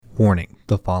Warning,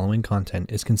 the following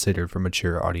content is considered for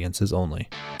mature audiences only.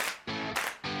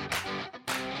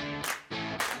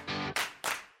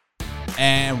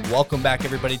 And welcome back,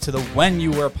 everybody, to the When You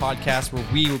Were podcast, where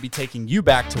we will be taking you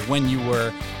back to when you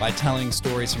were by telling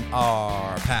stories from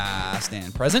our past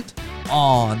and present.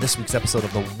 On this week's episode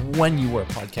of the When You Were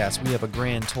podcast, we have a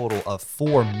grand total of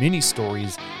 4 mini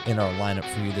stories in our lineup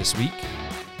for you this week.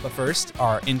 But first,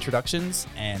 our introductions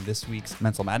and this week's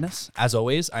Mental Madness. As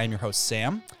always, I am your host,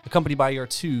 Sam, accompanied by your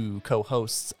 2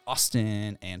 co-hosts,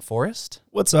 Austin and Forrest.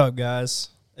 What's up, guys?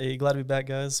 Hey, glad to be back,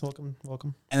 guys. Welcome.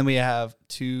 And then we have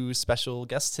 2 special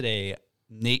guests today,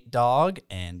 Nate Dogg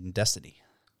and Destiny.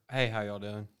 Hey, how y'all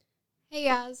doing? Hey,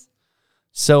 guys.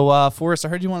 So, Forrest, I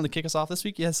heard you wanted to kick us off this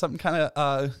week. You had something kind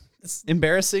of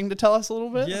embarrassing to tell us a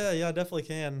little bit? Yeah, I definitely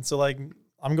can. So,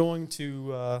 I'm going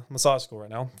to massage school right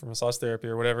now for massage therapy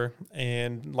or whatever.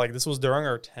 And, this was during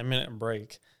our 10-minute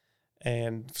break.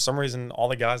 And for some reason, all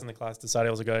the guys in the class decided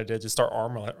it was a good idea to just start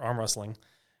arm wrestling.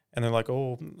 And they're like,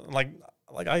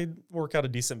 I work out a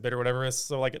decent bit or whatever.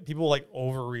 So, people,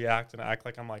 overreact and act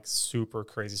like I'm, super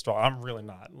crazy strong. I'm really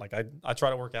not. I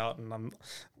try to work out and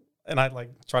I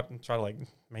try to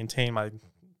maintain my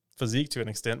physique to an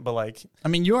extent, but I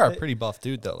mean, you are a pretty buff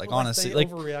dude though. Honestly,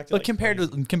 but compared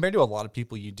to a lot of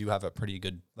people, you do have a pretty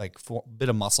good bit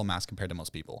of muscle mass compared to most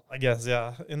people, I guess.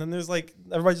 Yeah. And then there's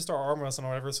everybody just start arm wrestling or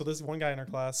whatever. So this one guy in our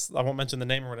class, I won't mention the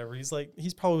name or whatever,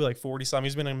 he's probably 40 something.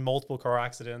 He's been in multiple car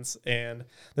accidents, and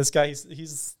this guy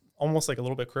he's almost a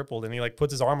little bit crippled, and he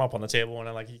puts his arm up on the table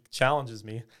and he challenges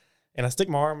me. And I stick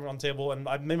my arm on the table, and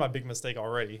I made my big mistake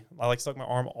already. I stuck my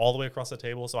arm all the way across the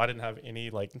table, so I didn't have any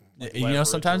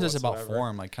sometimes it's about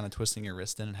form, kind of twisting your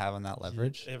wrist in and having that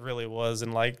leverage. It really was,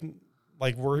 and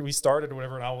where we started or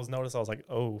whatever, and I was like,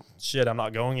 oh shit, I'm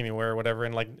not going anywhere or whatever.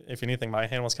 And if anything, my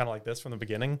hand was kind of like this from the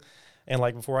beginning, and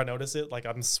before I notice it,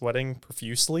 I'm sweating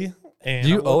profusely. And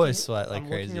you always sweat like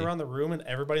crazy. I'm looking around the room, and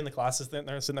everybody in the class is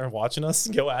sitting there watching us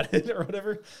go at it or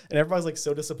whatever. And everybody's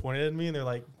so disappointed in me, and they're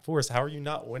like, Forrest, how are you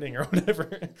not winning or whatever?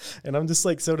 And I'm just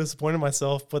so disappointed in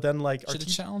myself. But then should have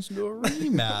challenged into a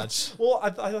rematch. Well,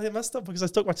 I messed up because I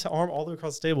stuck my arm all the way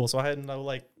across the table, so I had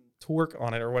no torque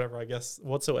on it or whatever, I guess,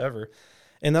 whatsoever.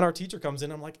 And then our teacher comes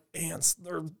in. I'm like, Ants,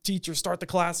 their teacher, start the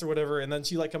class or whatever. And then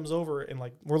she comes over and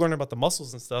we're learning about the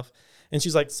muscles and stuff. And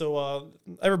she's like, so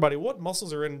everybody, what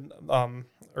muscles are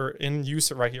in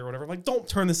use right here or whatever? I'm like, don't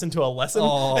turn this into a lesson.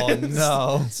 Oh,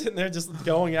 no. Sitting there just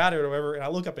going at it or whatever. And I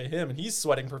look up at him, and he's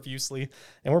sweating profusely.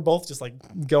 And we're both just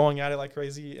going at it like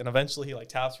crazy. And eventually he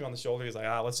taps me on the shoulder. He's like,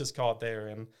 let's just call it there.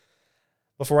 And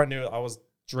before I knew it, I was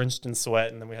drenched in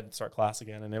sweat, and then we had to start class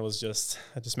again, and it just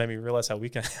made me realize how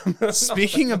weak I am.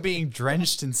 Speaking of being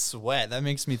drenched in sweat, that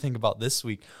makes me think about this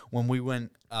week when we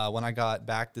went when I got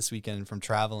back this weekend from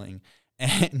traveling,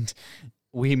 and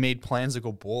we made plans to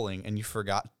go bowling, and you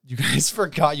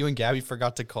and Gabby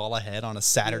forgot to call ahead on a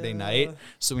Saturday night,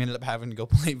 so we ended up having to go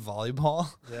play volleyball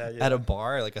at a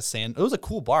bar, it was a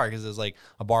cool bar because it was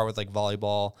a bar with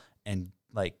volleyball and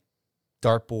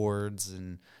dartboards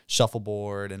and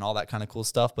shuffleboard and all that kind of cool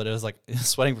stuff, but it was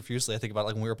sweating profusely. I think about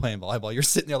when we were playing volleyball, you're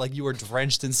sitting there you were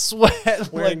drenched in sweat,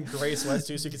 wearing gray sweats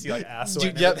too, so you could see ass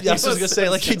sweat. Dude, yep, I was gonna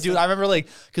say dude, I remember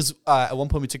because at one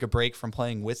point we took a break from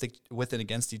playing with and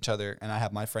against each other, and I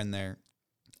have my friend there,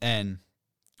 and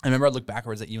I remember I looked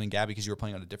backwards at you and Gabby because you were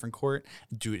playing on a different court,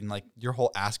 dude, and your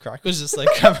whole ass crack was just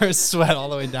covered in sweat all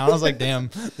the way down. I was like,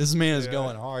 damn, this man is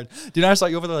going hard. Dude, I saw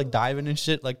you over there diving and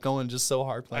shit, going just so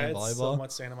hard playing volleyball. I had so much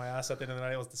sand on my ass at the end of the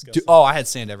night. It was disgusting. Dude, I had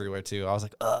sand everywhere too. I was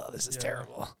like, oh, this is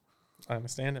terrible. I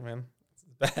understand it, man.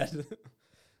 It's bad.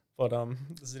 But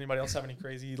does anybody else have any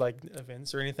crazy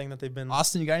events or anything that they've been?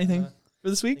 Austin, you got anything for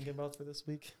this week? Thinking about for this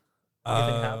week?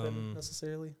 Anything happen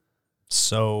necessarily?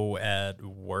 So at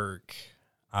work,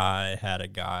 I had a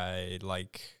guy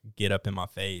get up in my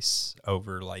face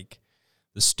over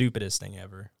the stupidest thing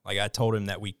ever. I told him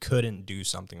that we couldn't do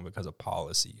something because of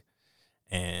policy,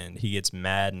 and he gets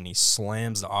mad and he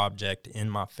slams the object in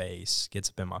my face, gets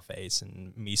up in my face,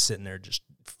 and me sitting there just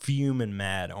fuming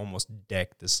mad, almost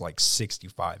decked this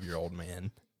 65-year-old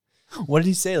man. What did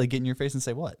he say? Get in your face and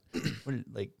say what?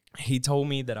 He told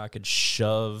me that I could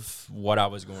shove what I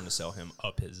was going to sell him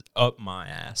up my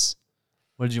ass.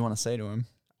 What did you want to say to him?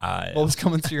 What was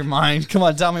coming through your mind? Come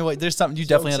on, tell me what. There's something you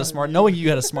definitely had knowing you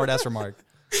had a smart ass remark.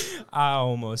 I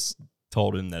almost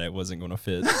told him that it wasn't going to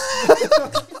fit.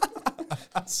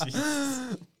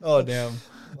 Oh, damn.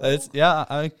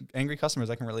 Angry customers.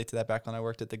 I can relate to that back when I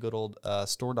worked at the good old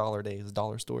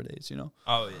dollar store days,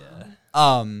 Oh, yeah.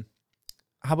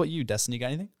 How about you, Destiny? You got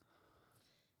anything?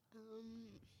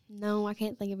 No, I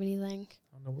can't think of anything.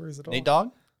 I don't know where is it all. Nate Dogg?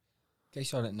 In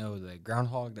case y'all didn't know, the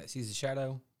groundhog that sees the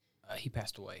shadow, He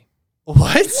passed away.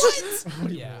 What?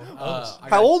 Yeah.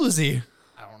 How old was he?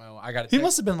 I don't know. I got. He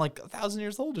must have been like 1,000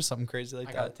 years old or something crazy like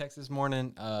I got a that. text this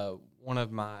morning. One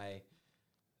of my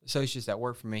associates that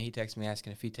work for me, he texted me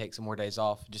asking if he takes some more days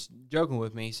off. Just joking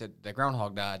with me. He said the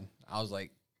groundhog died. I was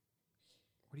like,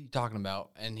 "What are you talking about?"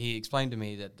 And he explained to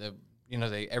me that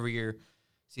they every year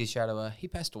see a shadow. He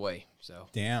passed away. So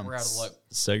Damn. we're out of luck.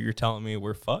 So you're telling me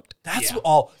we're fucked? That's Yeah.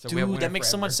 all, So we have dude. winter That makes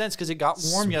so much forever. sense because it got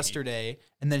warm Sweet. yesterday,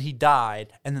 and then he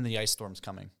died, and then the ice storm's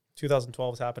coming.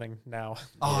 2012 is happening now.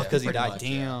 Oh, Yeah, because he pretty died. much,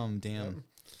 yeah. Damn.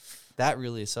 That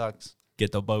really sucks.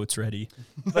 Get the boats ready.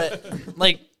 But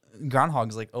like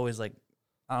groundhogs, like always, like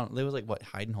I don't. They was like what,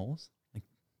 hide in holes, like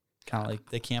kind of like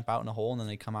they camp out in a hole and then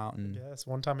they come out and Yes,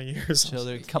 one time a year. Or chill.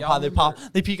 something. They pop.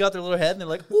 They peek out their little head and they're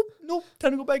like, "Whoop, nope,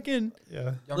 time to go back in." Yeah.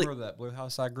 Y'all Like- remember that blue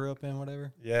house I grew up in?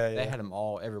 Whatever. Yeah. They had them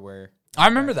all everywhere. I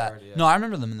remember that. Backyard, yeah. No, I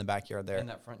remember them in the backyard there. In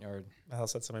that front yard. The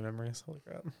house had so many memories. Holy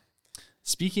crap.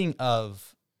 Speaking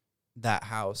of that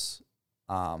house,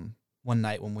 one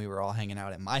night when we were all hanging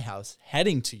out at my house,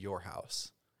 heading to your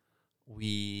house,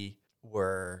 we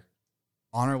were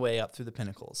on our way up through the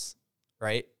pinnacles,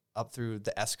 right? Up through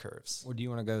the S curves. Where do you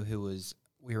want to go?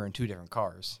 We were in two different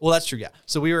cars. Well, that's true, yeah.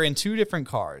 So we were in two different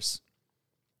cars,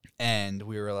 and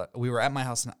we were at my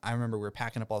house, and I remember we were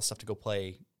packing up all the stuff to go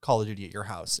play Call of Duty at your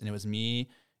house, and it was me,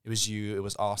 it was you, it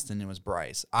was Austin, it was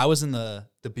Bryce. I was in the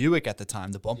Buick at the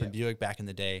time, the bumping Buick back in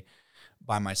the day,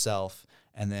 by myself,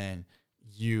 and then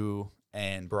you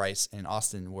and Bryce and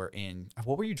Austin were in.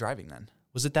 What were you driving then?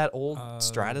 Was it that old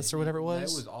Stratus or whatever it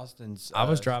was? That was Austin's. I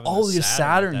was driving. Oh, the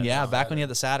Saturn. at that Yeah, time. back when you had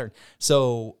the Saturn.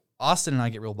 So Austin and I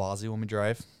get real ballsy when we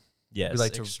drive. Yes, We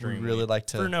like to extremely. really like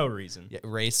to for no reason. Yeah,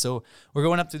 race. So we're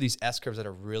going up through these S curves that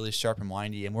are really sharp and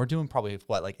windy, and we're doing probably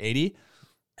what, like 80?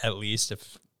 At least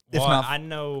if If well, not- I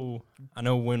know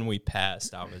when we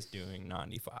passed, I was doing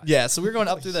 95. Yeah. So we were going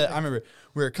up through I remember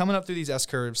we were coming up through these S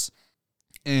curves,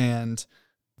 and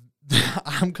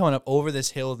I'm coming up over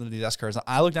this hill into these S curves.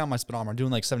 I look down my speedometer, I'm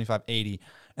doing like 75, 80,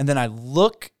 and then I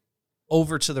look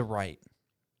over to the right,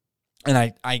 and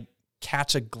I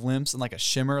catch a glimpse and like a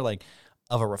shimmer like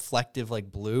of a reflective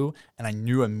like blue, and I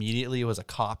knew immediately it was a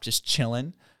cop just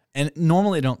chilling. And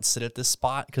normally I don't sit at this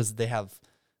spot because they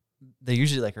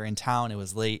usually like are in town. It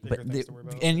was late, Bigger but things to worry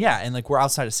about. and like we're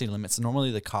outside of city limits. So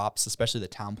normally the cops, especially the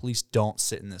town police, don't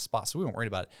sit in this spot. So we weren't worried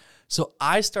about it. So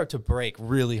I start to brake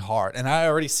really hard, and I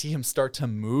already see him start to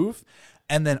move,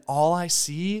 and then all I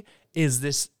see is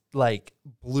this like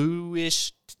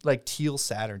bluish, like teal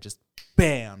Saturn just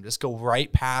bam, just go right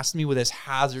past me with his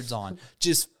hazards on,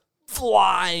 just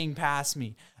flying past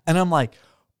me, and I'm like,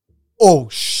 oh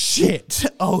shit,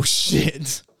 oh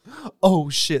shit. Oh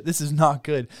shit, this is not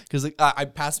good. Because like, I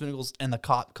pass Pinnacles and the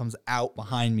cop comes out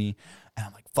behind me, and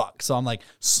I'm like, fuck. So I'm like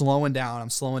slowing down.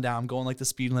 I'm going like the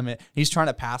speed limit. He's trying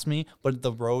to pass me, but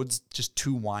the road's just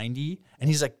too windy, and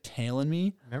he's like tailing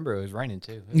me. Remember, it was raining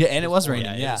too. Yeah, and it was raining.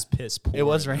 Yeah, Yeah, it was piss poor. it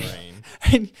was raining. rain.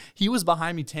 And he was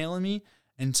behind me tailing me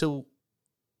until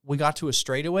we got to a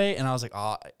straightaway, and I was like,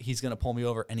 oh, he's gonna pull me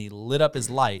over. And he lit up his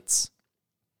lights,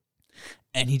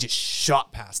 and he just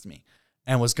shot past me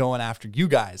and was going after you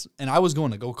guys. And I was going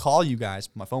to go call you guys,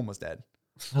 but my phone was dead.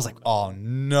 I was like, oh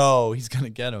no, he's gonna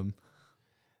get him.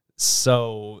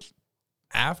 So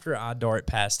after I dart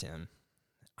past him,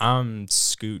 I'm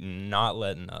scooting, not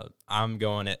letting up. I'm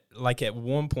going at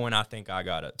one point, I think I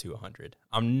got up to 100.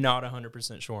 I'm not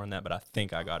 100% sure on that, but I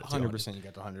think I got it to 100% you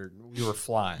got to 100. You were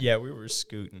flying. Yeah, we were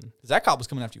scooting. 'Cause that cop was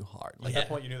coming after you hard. Like, At that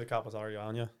point, you knew the cop was already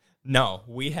on you. No,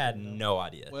 we had no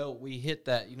idea. Well, we hit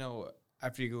that,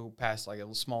 after you go past like a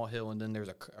little small hill and then there's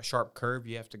a sharp curve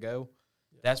you have to go.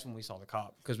 That's when we saw the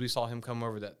cop because we saw him come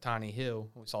over that tiny hill.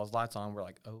 We saw his lights on. We're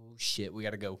like, oh shit, we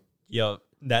got to go. Yep,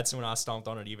 that's when I stomped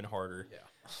on it even harder. Yeah.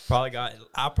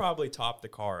 I probably topped the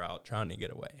car out trying to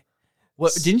get away.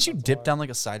 what? Didn't you dip down like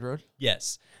a side road?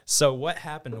 Yes. So what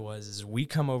happened is we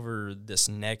come over this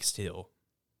next hill,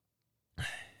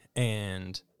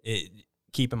 and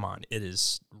keep in mind it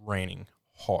is raining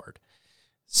hard.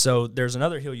 So there's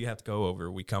another hill you have to go over.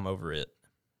 We come over it,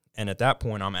 and at that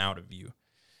point I'm out of view.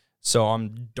 So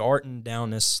I'm darting down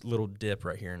this little dip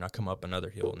right here, and I come up another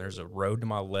hill, and there's a road to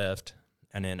my left,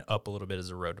 and then up a little bit is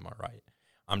a road to my right.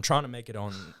 I'm trying to make it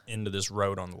on into this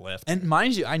road on the left. And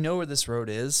mind you, I know where this road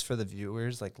is for the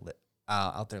viewers, like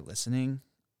out there listening.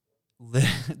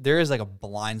 There is like a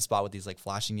blind spot with these like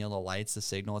flashing yellow lights to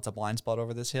signal it's a blind spot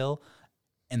over this hill.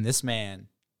 And this man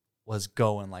was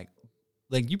going like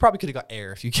you probably could have got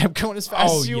air if you kept going as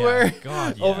fast as you were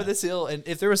God, yeah. over this hill. And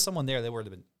if there was someone there, it would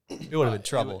have been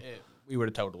trouble. We would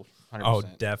have totaled 100%. Oh,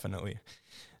 definitely.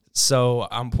 So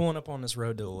I'm pulling up on this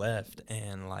road to the left,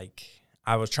 and like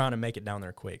I was trying to make it down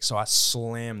there quick, so I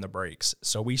slammed the brakes.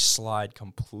 So we slide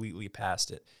completely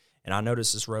past it. And I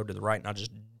noticed this road to the right, and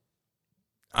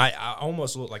I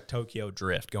almost look like Tokyo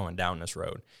Drift going down this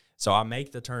road. So I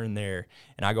make the turn there,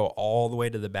 and I go all the way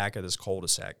to the back of this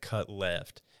cul-de-sac, cut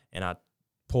left, and I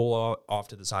pull off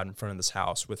to the side in front of this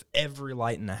house with every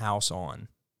light in the house on,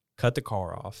 cut the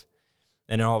car off,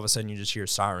 and then all of a sudden you just hear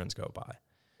sirens go by.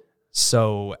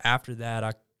 So after that,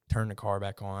 I turn the car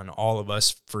back on, all of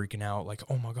us freaking out, like,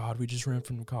 oh my God, we just ran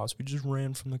from the cops. We just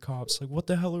ran from the cops. Like, what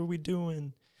the hell are we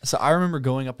doing? So I remember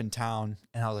going up in town,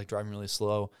 and I was like driving really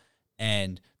slow,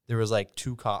 and there was like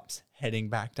 2 cops heading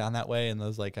back down that way, and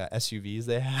those like SUVs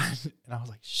they had, and I was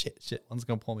like, shit, one's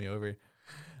gonna pull me over.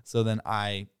 So then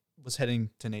I was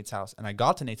heading to Nate's house, and I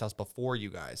got to Nate's house before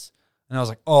you guys, and I was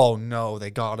like, oh no,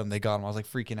 they got him. I was like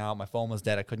freaking out. My phone was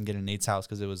dead. I couldn't get in Nate's house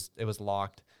because it was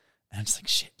locked, and I'm just like,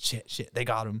 shit, they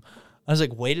got him. I was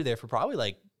like waited there for probably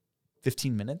like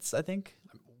 15 minutes, I think.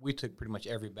 We took pretty much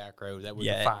every back road that we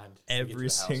could find.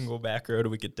 Every single back road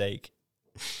we could take.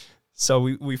 So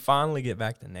we finally get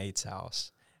back to Nate's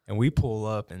house, and we pull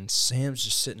up, and Sam's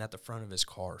just sitting at the front of his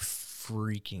car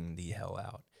freaking the hell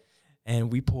out.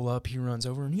 And we pull up, he runs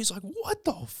over, and he's like, what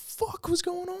the fuck was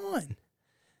going on?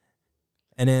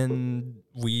 And then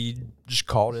we just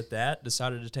called it that,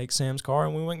 decided to take Sam's car,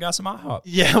 and we went and got some IHOP.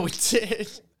 Yeah, we did.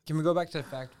 Can we go back to the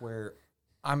fact where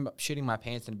I'm shitting my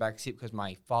pants in the back seat because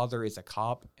my father is a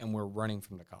cop and we're running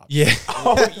from the cops? Yeah.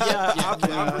 Oh, yeah. I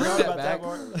forgot about that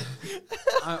part.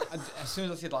 As soon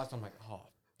as I see the lights, I'm like, oh,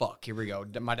 fuck, here we go.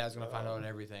 My dad's going to find out and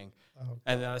everything.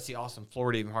 And then I see Austin,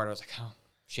 Florida even harder. I was like, oh,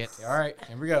 shit. All right,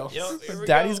 here we go.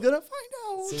 Daddy's going to find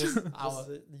out.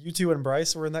 So you two and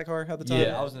Bryce were in that car at the time?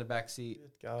 Yeah, I was in the back seat.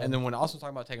 And then when Austin was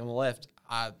talking about taking the left,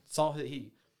 I saw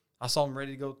him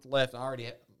ready to go to the left.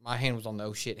 My hand was on the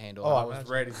oh shit handle. I was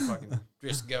ready to fucking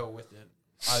just go with it.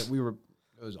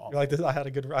 It was awful. You're like this. I had a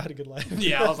good life.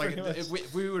 Yeah, I was like, if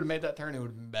we would have made that turn, it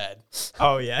would have been bad.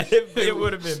 Oh, yeah. It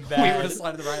would have been bad. We would have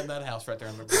slided right in that house right there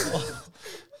on the road.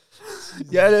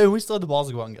 Yeah, we still had the balls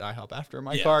to go out and get IHOP after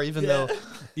my car, even though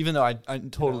I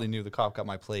totally knew the cop got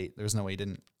my plate. There's no way he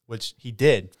didn't, which he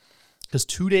did. Because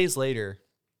 2 days later,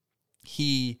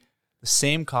 the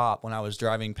same cop, when I was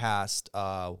driving past,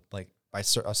 by a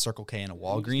Circle K and a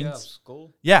Walgreens. Out of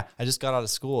school? Yeah, I just got out of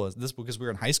school. This because we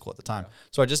were in high school at the time. Yeah.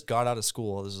 So I just got out of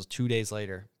school. This was 2 days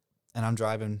later, and I'm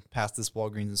driving past this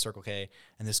Walgreens and Circle K,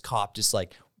 and this cop just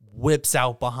like whips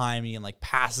out behind me and like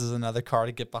passes another car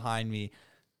to get behind me,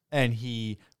 and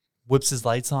he whips his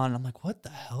lights on. And I'm like, what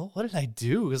the hell? What did I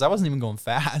do? Because I wasn't even going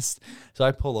fast. So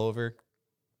I pull over.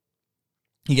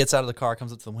 He gets out of the car,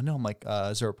 comes up to the window. I'm like,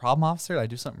 is there a problem, officer? Did I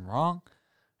do something wrong?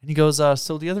 And he goes,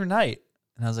 so the other night.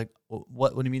 And I was like, well,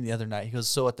 what do you mean the other night? He goes,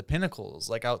 so at the Pinnacles,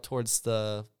 like out towards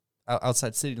the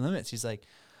outside city limits. He's like,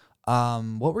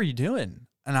 what were you doing?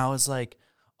 And I was like,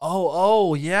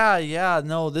 oh, yeah.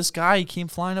 No, this guy, he came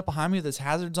flying up behind me with his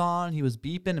hazards on. He was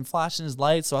beeping and flashing his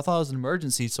lights. So I thought it was an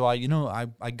emergency. So I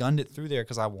gunned it through there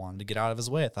because I wanted to get out of his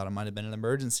way. I thought it might have been an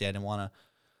emergency. I didn't want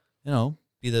to,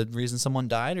 be the reason someone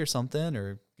died or something,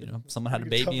 or someone had a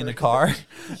baby in the car.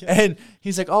 Yeah. And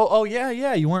he's like, oh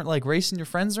yeah, you weren't like racing your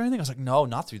friends or anything? I was like, no,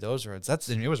 not through those roads.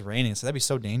 It was raining, so that'd be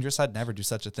so dangerous. I'd never do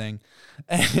such a thing.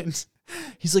 And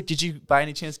he's like, did you by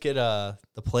any chance get the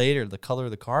plate or the color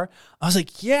of the car? I was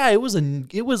like, yeah, it was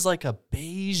like a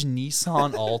beige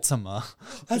Nissan Altima.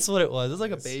 That's what it was. It was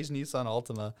like a beige Nissan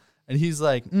Altima. And he's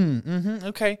like,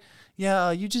 okay,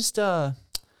 yeah, you just have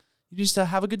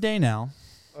a good day now.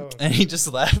 Oh, and he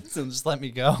just left and just let me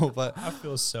go. But I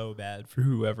feel so bad for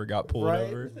whoever got pulled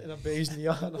over. In a beige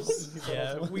neon.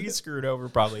 Yeah, we screwed over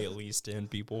probably at least 10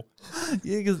 people.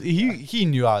 Yeah, because he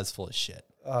knew I was full of shit.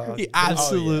 He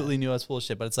absolutely knew I was full of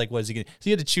shit. But it's like, what is he going to? So he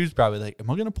had to choose probably like, am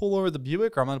I going to pull over the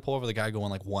Buick or am I going to pull over the guy going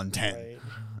like 110? Right.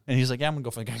 And he's like, yeah, I'm going to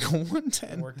go for the guy going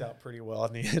 110. It worked out pretty well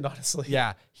in the end, honestly.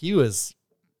 Yeah, he was.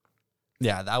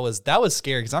 Yeah, that was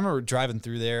scary because I remember driving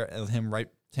through there and him right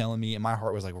telling me, and my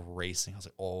heart was like racing. I was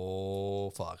like, oh,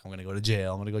 fuck, I'm going to go to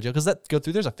jail. Because that go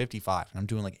through there's a 55, and I'm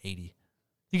doing like 80.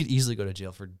 You could easily go to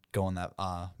jail for going that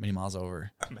many miles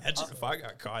over. Imagine if I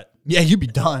got caught. Yeah, you'd be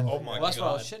done. Oh, my God. That's what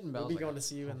I was shitting about. We'll be going to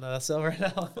see you in the cell right now.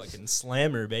 Fucking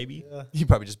slammer, baby. Yeah. You'd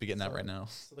probably just be getting that right now.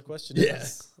 So the question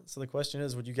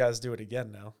is, would you guys do it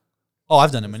again now? Oh,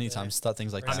 I've done it many times. Thought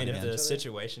things like that. I mean, if the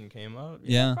situation came up.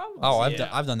 Yeah.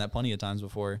 I've done that plenty of times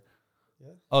before.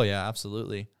 Yeah. Oh, yeah,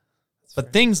 absolutely. That's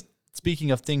but fair.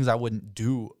 Speaking of things I wouldn't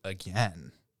do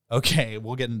again. Okay,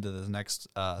 we'll get into the next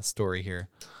story here.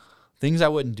 Things I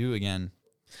wouldn't do again.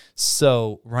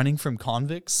 So, running from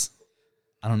convicts.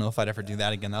 I don't know if I'd ever do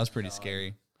that again. That was pretty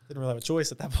scary. Didn't really have a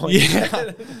choice at that point.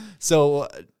 Yeah. So,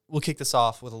 we'll kick this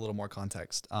off with a little more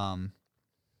context. I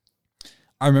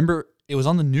remember it was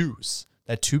on the news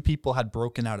that 2 people had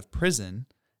broken out of prison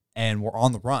and were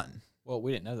on the run. Well,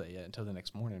 we didn't know that yet until the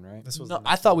next morning, right? This was No, the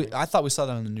I next thought morning. we saw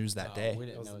that on the news that day. We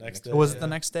didn't was know the the next next day. day. Was it Yeah. the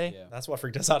next day? Yeah. That's what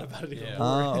freaked us out about it even Yeah.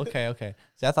 more. Oh, okay.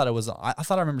 See, I thought it was. I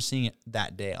thought I remember seeing it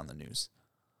that day on the news,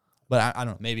 but I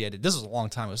don't know. Maybe I did. This was a long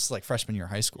time. It was like freshman year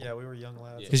of high school. Yeah, we were young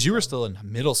lads. Because you were still in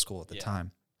middle school at the Yeah.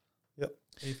 time. Yep,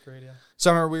 8th grade. Yeah. So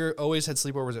I remember we always had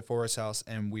sleepovers at Forrest's house,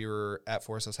 and we were at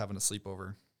Forrest's house having a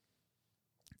sleepover.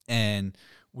 And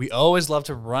we always loved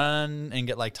to run and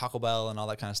get like Taco Bell and all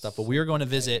that kind of stuff. But we were going to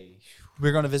visit. Hey, We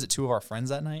were going to visit 2 of our friends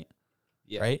that night,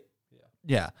 yeah. right? Yeah.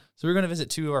 Yeah. So we were going to visit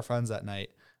 2 of our friends that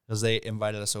night because they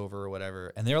invited us over or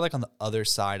whatever, and they were like on the other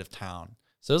side of town.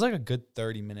 So it was like a good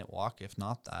 30-minute walk, if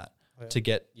not that, Oh, yeah. to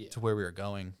get Yeah. to where we were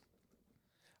going.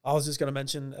 I was just going to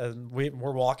mention,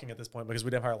 we're walking at this point because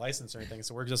we didn't have our license or anything.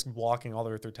 So we're just walking all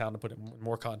the way through town to put it in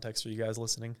more context for you guys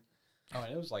listening. Oh,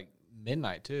 and it was like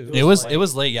midnight too. It was late.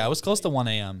 late. Yeah, it was close to 1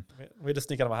 a.m. We had to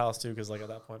sneak out of my house too because like at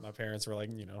that point my parents were like,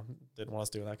 didn't want us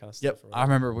doing that kind of stuff. Yep, I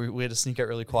remember we had to sneak out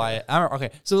really quiet. I remember,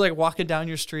 okay, so like walking down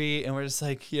your street, and we're just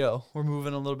like, we're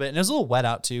moving a little bit, and it was a little wet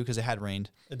out too because it had rained.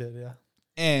 It did, yeah.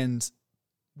 And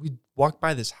we walked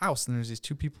by this house, and there's these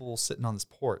 2 people sitting on this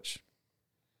porch.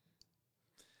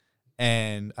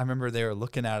 And I remember they were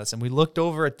looking at us, and we looked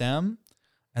over at them,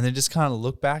 and they just kind of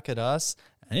looked back at us.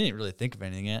 And I didn't really think of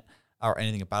anything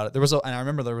about it. And I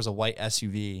remember there was a white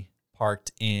SUV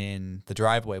parked in the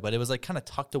driveway, but it was like kind of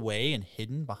tucked away and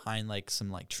hidden behind like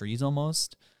some like trees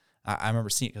almost. I remember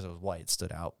seeing it because it was white; it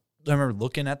stood out. I remember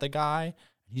looking at the guy,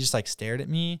 and he just like stared at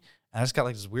me, and I just got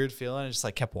like this weird feeling. I just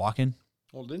like kept walking.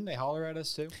 Well, didn't they holler at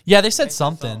us too? Yeah, they said They said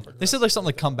something. something They said like something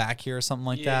like "come back here" or something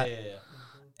like that. Yeah.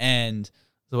 And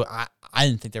so I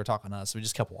didn't think they were talking to us. So we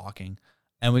just kept walking.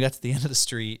 And we got to the end of the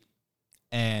street,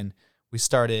 and we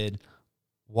started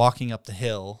walking up the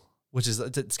hill, which is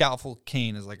Scaffold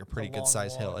Cane is like a pretty a good long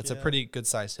size hill. walk, It's a yeah. pretty good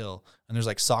size hill. And there's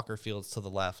like soccer fields to the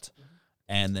left.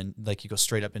 And then like you go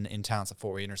straight up in town. It's a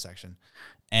 4-way intersection.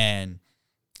 And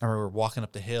I remember walking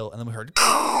up the hill, and then we heard,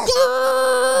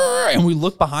 and we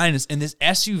look behind us, and this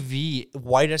SUV,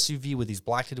 white SUV with these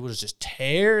black tinted windows, just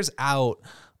tears out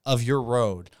of your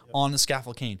road on the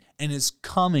Scaffold Cane and is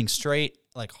coming straight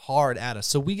like hard at us.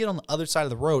 So we get on the other side of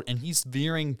the road, and he's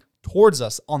veering towards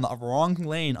us on the wrong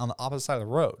lane on the opposite side of the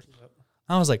road.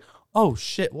 I was like, oh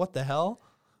shit, what the hell?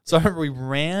 So I remember we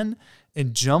ran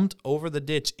and jumped over the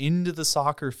ditch into the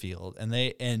soccer field, and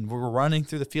we were running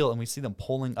through the field, and we see them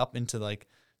pulling up into like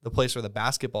the place where the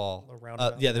basketball. The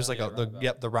roundabout. There's like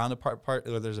roundabout. the roundabout part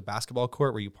where there's a basketball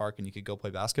court where you park and you could go play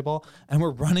basketball. And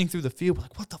we're running through the field, we're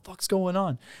like, what the fuck's going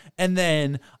on? And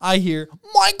then I hear,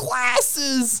 my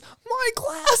glasses.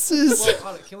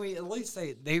 Well, can we at least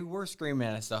say they were screaming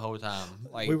at us the whole time?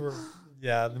 Like we were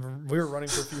running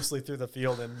profusely through the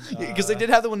field, and Because they did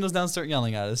have the windows down and start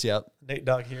yelling at us. Yep. Nate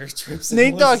Dogg here trips. and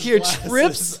Nate Dogg loses here glasses.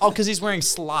 trips. Oh, because he's wearing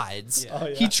slides. Oh,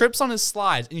 yeah. He trips on his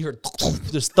slides, and you hear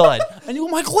this thud. And you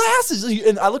go, my glasses.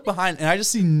 And I look behind, and I just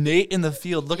see Nate in the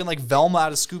field looking like Velma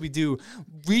out of Scooby Doo,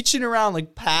 reaching around,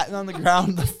 like patting on the ground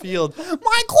in the field.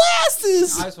 My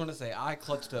glasses. I just want to say I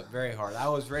clutched up very hard. I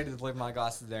was ready to leave my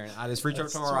glasses there, and I just reached over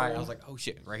to my right. I was like, "Oh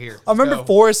shit, right here." I remember Let's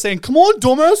go. Forrest saying, come on,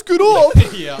 dumbass, get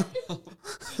up. Yeah.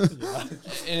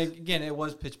 And again, it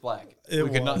was pitch black. It we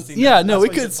could not was. see. Yeah, nothing. no, That's we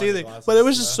why you couldn't can see find it. glasses, But it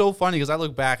was just yeah. so funny because I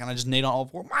look back, and I just Nate on all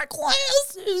four, my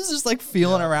glasses, just like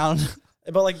feeling around.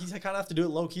 But like you kind of have to do it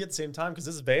low key at the same time because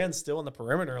this van's still in the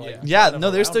perimeter. Like Yeah, kind of no,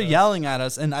 they're still around us. yelling at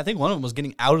us, and I think one of them was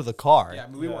getting out of the car. Yeah, I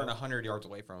mean, we weren't 100 yards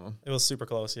away from them. It was super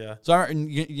close. Yeah. So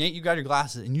you got your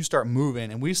glasses, and you start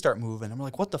moving, and we start moving, and we're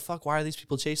like, what the fuck? Why are these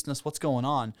people chasing us? What's going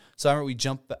on? So I remember we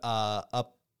jump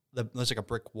up, there's like a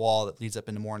brick wall that leads up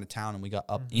more into town, and we got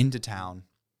up into town,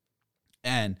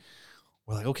 and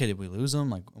we're like, okay, did we lose them?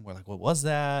 Like, we're like, what was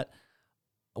that?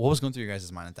 What was going through your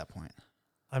guys' mind at that point?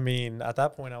 I mean, at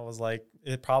that point, I was like,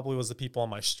 it probably was the people on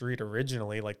my street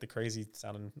originally, like the crazy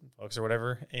sounding folks or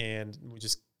whatever. And we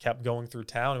just kept going through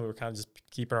town, and we were kind of just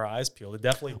keeping our eyes peeled. It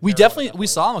definitely, We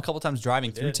saw them a couple times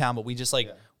driving through did. town, but we just like,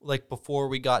 Yeah. like before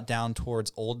we got down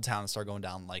towards Old Town and started going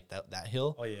down like that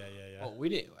hill. Oh yeah. Well, we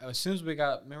did. As soon as we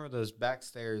got, remember those back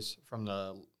stairs from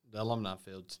the alumni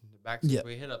fields? The back stairs, Yeah.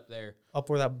 we hit up there. Up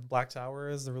where that black tower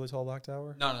is, the really tall black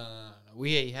tower. No.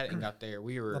 We hadn't got there.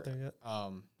 We were Not there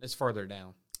yet. It's further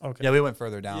down. Okay. Yeah, we went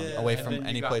further down, Yeah, away And from then you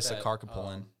any got place a that, car could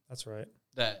pull in. That's right.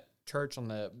 That church on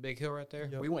the big hill right there.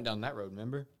 Yep. We went down that road.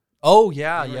 Remember? Oh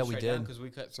yeah, we did. Because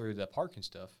we cut through the park and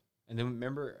stuff. And then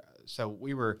remember, so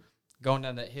we were going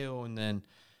down that hill, and then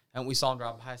we saw him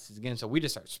drive past us again. So we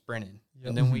just start sprinting, Yep.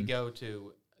 and then we go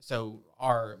to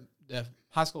the the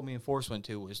high school me and Forrest went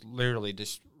to was literally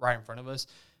just right in front of us.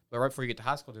 But right before you get to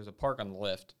high school, there's a park on the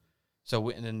left. So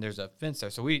and then there's a fence there.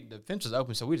 So the fence was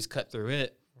open, so we just cut through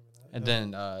it. And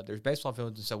then there's baseball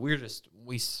fields, and so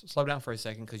we slowed down for a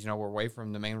second because we're away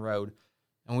from the main road,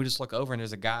 and we just look over and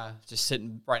there's a guy just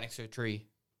sitting right next to a tree,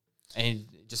 and he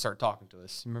just started talking to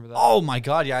us. Remember that? Oh my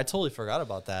God, yeah, I totally forgot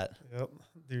about that. Yep,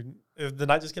 dude. The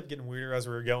night just kept getting weirder as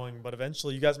we were going, but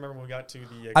eventually, you guys remember when we got to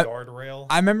the guardrail?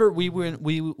 I remember we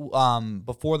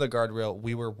before the guardrail,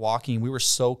 we were walking. We were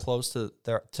so close to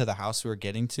the house we were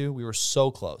getting to. We were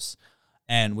so close,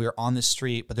 and we were on the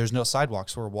street, but there's no sidewalk,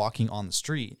 so we're walking on the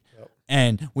street. Yep.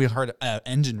 And we heard an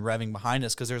engine revving behind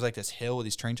us because there's like this hill with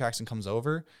these train tracks and comes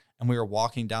over. And we were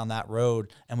walking down that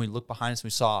road, and we looked behind us, and we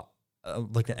saw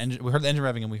like the engine. We heard the engine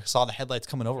revving, and we saw the headlights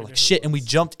coming over. Like shit, and we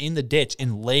jumped in the ditch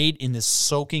and laid in this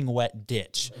soaking wet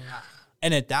ditch.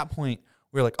 And at that point,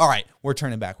 we were like, "All right, we're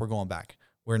turning back. We're going back.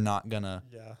 We're not gonna.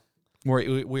 Yeah.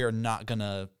 We are not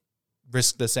gonna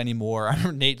risk this anymore." I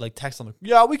remember Nate like texted him,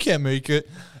 "Yeah, we can't make it."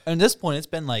 And at this point, it's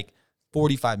been like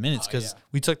 45 minutes because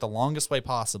we took the longest way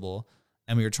possible,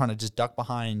 and we were trying to just duck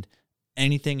behind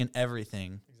anything and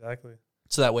everything. Exactly.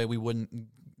 So that way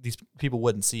these people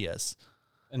wouldn't see us.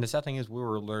 And the sad thing is, we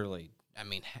were literally,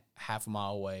 half a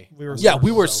mile away. We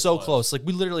were so close. Like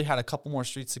we literally had a couple more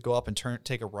streets to go up and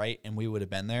take a right, and we would have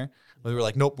been there. But we were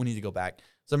like, nope, we need to go back.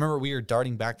 So I remember we were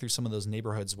darting back through some of those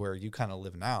neighborhoods where you kind of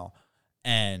live now,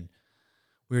 and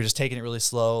we were just taking it really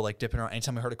slow, like dipping around.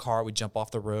 Anytime we heard a car, we'd jump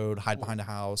off the road, hide behind a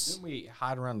house. Didn't we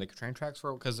hide around the train tracks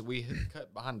because we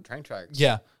cut behind the train tracks?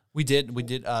 Yeah, we did,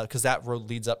 because that road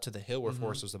leads up to the hill where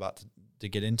Forrest was about to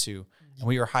get into, and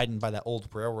we were hiding by that old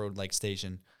railroad like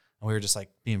station, and we were just like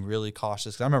being really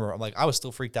cautious. Cause I remember like I was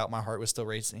still freaked out, my heart was still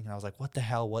racing, and I was like, "What the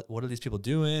hell? What are these people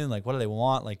doing? Like, what do they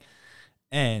want?" Like,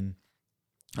 and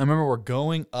I remember we're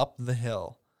going up the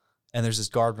hill, and there's this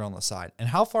guardrail on the side. And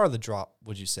how far the drop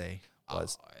would you say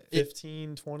was?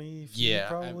 15, 20 feet Yeah,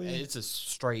 probably. it's a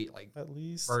straight at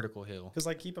least vertical hill. Because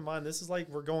like keep in mind, this is like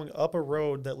we're going up a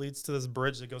road that leads to this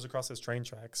bridge that goes across this train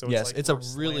track. So Yes, it's, like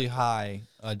it's a really high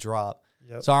drop.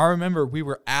 Yep. So I remember we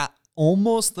were at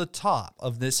almost the top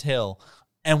of this hill,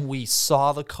 and we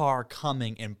saw the car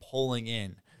coming and pulling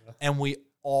in, and we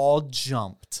all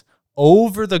jumped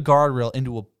over the guardrail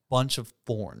into a bunch of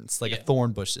thorns, like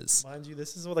thorn bushes. Mind you,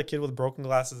 this is with a kid with broken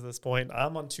glasses at this point.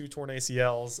 I'm on 2 torn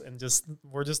ACLs, and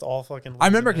we're just all fucking. I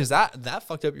remember because that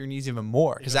fucked up your knees even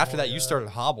more. Because after that, you started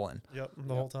hobbling. Yep,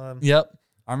 the whole time. Yep.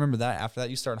 I remember that. After that,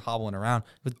 you started hobbling around.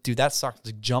 But dude, that sucked.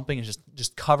 Like, jumping and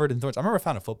just covered in thorns. I remember I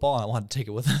found a football and I wanted to take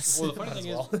it with us. Well, the funny thing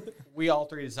is, we all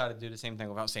three decided to do the same thing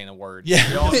without saying a word. Yeah,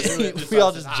 we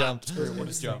all just jumped. We'll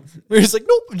just jump. We were just like,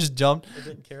 nope, we just jumped. It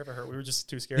didn't care if it hurt. We were just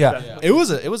too scared. Yeah, it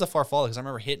was a far fall because I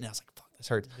remember hitting. I was like, fuck, this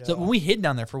hurts. Yeah. So when we hid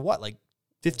down there for what, like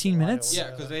 15 minutes? Yeah,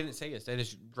 because they didn't say us. They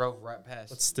just drove right past.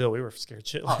 But still, we were scared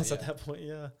shitless at that point.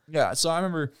 Yeah. Yeah. So I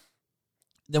remember.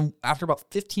 Then after about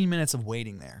 15 minutes of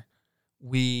waiting there,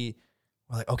 we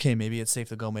were like, okay, maybe it's safe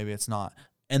to go, maybe it's not.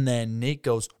 And then Nate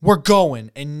goes, we're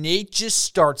going. And Nate just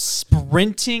starts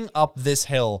sprinting up this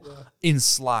hill in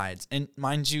slides. And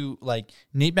mind you, like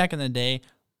Nate back in the day,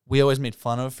 we always made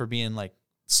fun of for being like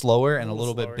slower and a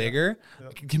little bit bigger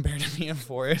compared to me and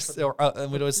Forrest.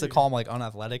 And we'd always call him like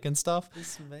unathletic and stuff.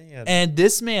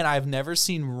 This man I've never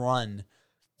seen run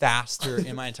faster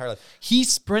in my entire life. He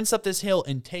sprints up this hill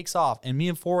and takes off, and me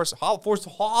and Forrest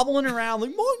hobbling around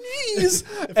like my knees.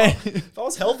 If I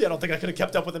was healthy, I don't think I could have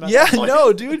kept up with him.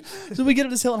 No, dude. So we get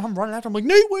up this hill and I'm running after him like,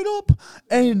 Nate, wait up.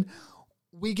 And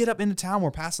we get up into town.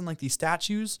 We're passing like these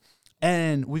statues,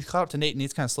 and we've caught up to Nate, and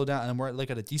Nate's kind of slowed down, and we're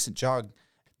like at a decent jog.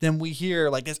 Then we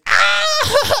hear like this,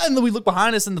 and then we look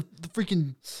behind us, and the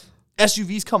freaking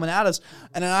SUV's coming at us,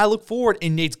 and then I look forward,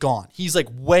 and Nate's gone. He's like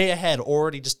way ahead,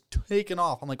 already just taking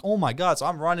off. I'm like, oh my God. So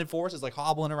I'm running, Forrest is like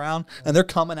hobbling around, and they're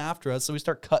coming after us. So we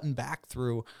start cutting back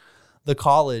through the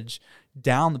college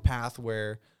down the path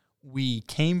where we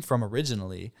came from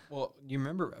originally. Well, you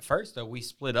remember at first, though, we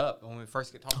split up. When we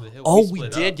first get top of the hill, we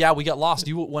did. Yeah, we got lost.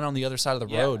 You went on the other side of the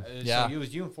road. So it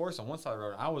was you and Forrest on one side of the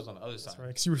road, and I was on the other side. That's right,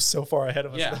 because you were so far ahead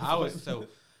of us. Yeah, I was. So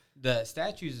the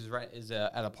statues is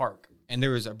at a park, and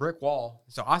there was a brick wall.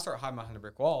 So I started hiding behind the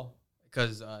brick wall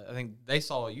because I think they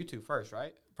saw you two first,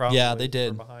 right? Probably. Yeah, they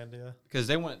did. Behind, because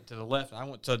they went to the left, and I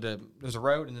went to there's a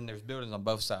road, and then there's buildings on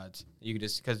both sides. You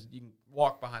could because you can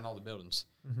walk behind all the buildings,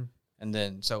 and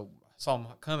then so I saw them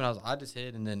coming. I just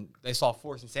hid, and then they saw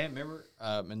Forrest and Sam. Remember,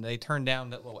 and they turned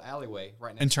down that little alleyway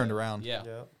right next. And turned around. Yeah.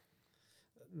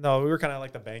 No, we were kind of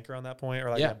like the bank around that point, or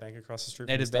like that bank across the street.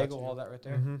 Native Bagel, all that right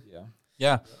there.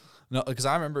 Yeah. No, because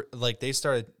I remember like they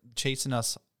started chasing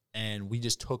us, and we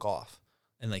just took off,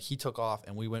 and like he took off,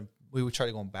 and we went we would try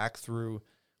to go back through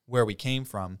where we came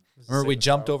from. This is Remember, we safe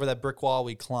jumped route. over that brick wall,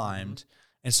 we climbed,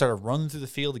 and started running through the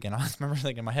field again. I remember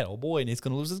thinking in my head, oh boy, Nate's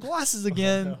going to lose his glasses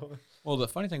again. No. Well, the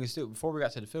funny thing is, too, before we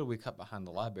got to the field, we cut behind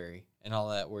the library and all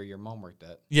that where your mom worked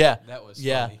at. Yeah. That was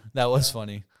Yeah, funny. that was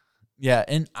funny. Yeah,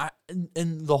 and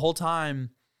the whole time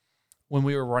when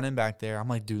we were running back there, I'm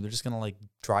like, dude, they're just gonna like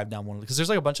drive down one of because there's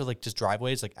like a bunch of like just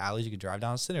driveways, like alleys you can drive down.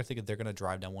 I was sitting there thinking they're gonna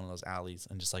drive down one of those alleys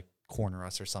and just like corner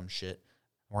us or some shit.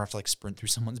 Or have to like sprint through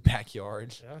someone's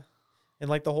backyard. Yeah. And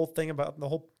like the whole thing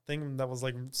that was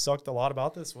like sucked a lot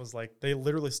about this was like they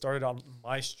literally started on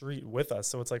my street with us.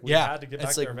 So it's like we had to get back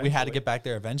it's there like eventually. we had to get back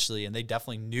there eventually, and they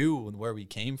definitely knew where we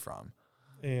came from.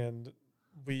 And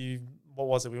what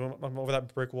was it? We went over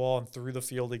that brick wall and through the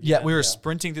field again. Yeah, we were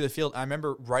sprinting through the field. I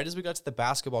remember right as we got to the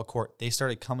basketball court, they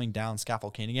started coming down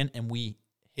Scaffold Cane again, and we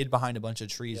hid behind a bunch of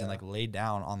trees and like laid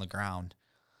down on the ground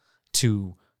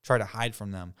to try to hide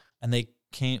from them. And they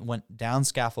went down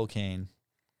Scaffold Cane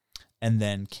and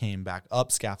then came back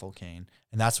up Scaffold Cane.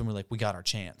 And that's when we got our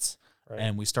chance. Right.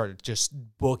 And we started just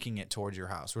booking it towards your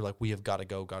house. We're like, we have got to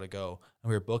go. And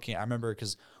we were booking it. I remember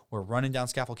because we're running down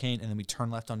Scaffold Cane, and then we turn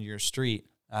left onto your street.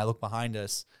 And I looked behind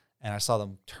us, and I saw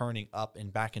them turning up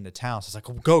and back into town. So I was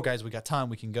like, go, guys. We got time.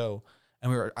 We can go.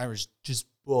 And I was just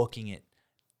booking it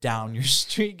down your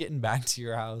street, getting back to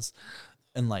your house.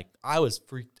 And, like, I was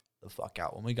freaked the fuck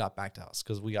out when we got back to the house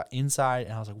because we got inside,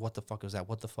 and I was like, what the fuck was that?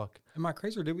 What the fuck? Am I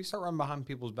crazy, or did we start running behind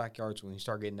people's backyards when we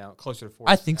started getting out closer to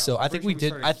Forest? I think so. I think we did.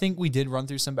 Started, I think we did run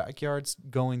through some backyards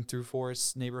going through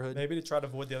Forest neighborhood. Maybe to try to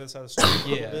avoid the other side of the street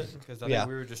a little bit. because I think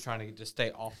we were just trying to just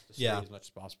stay off the street as much as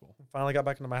possible. Finally got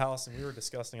back into my house, and we were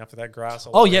disgusting after that grass.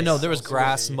 Oh, yeah, no, there was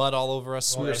grass, mud all over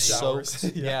us. We were soaked.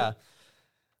 Yeah.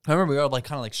 I remember we were like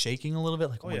kind of like shaking a little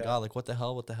bit, like, oh my God, like what the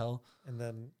hell? And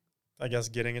then I guess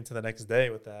getting into the next day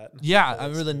with that. Yeah, I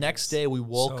remember the next day we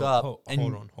woke up.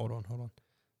 Hold on.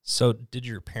 So did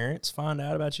your parents find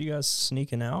out about you guys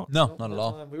sneaking out? No, not at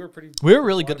all. We were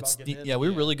really good at we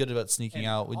were really good about sneaking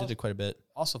out. We did it quite a bit.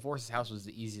 Also, Forrest's house was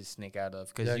the easiest to sneak out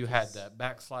of because you had that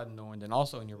backsliding door, and then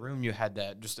also in your room you had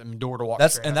that just door to walk.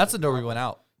 That's the door we went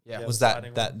out. Yeah, was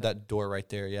that door right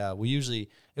there? Yeah, it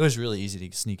was really easy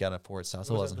to sneak out of Forrest's house.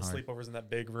 It wasn't hard. Sleepovers in that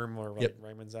big room where like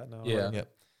Raymond's at now. Yeah. Yep.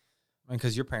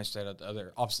 Because your parents stayed at the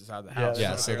other opposite side of the house.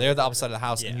 Yeah, so they're the opposite side of the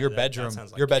house, and your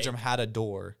bedroom had a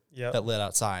door Yep. that lit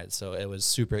outside, so it was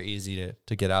super easy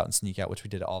to get out and sneak out, which we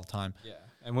did all the time. Yeah,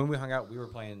 and when we hung out, we were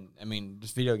playing,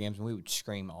 just video games, and we would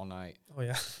scream all night. Oh,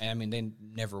 yeah. And, they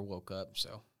never woke up,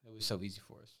 so it was so easy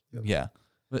for us. Yeah.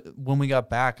 But when we got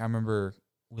back, I remember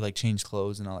we, changed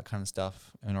clothes and all that kind of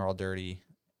stuff, and we're all dirty,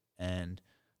 and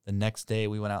the next day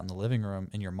we went out in the living room,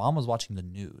 and your mom was watching the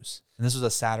news, and this was a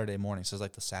Saturday morning, so it was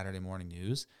the Saturday morning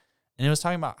news, and it was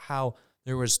talking about how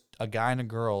there was a guy and a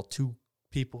girl, two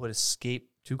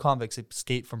convicts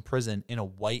escaped from prison in a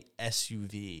white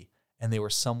SUV, and they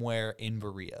were somewhere in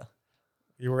Berea.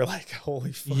 You were like,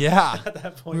 holy fuck. Yeah. At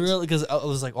that point. We were because I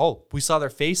was like, oh, we saw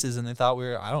their faces, and they thought we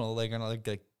were, I don't know, they're going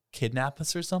to kidnap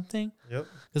us or something. Yep.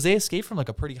 Because they escaped from a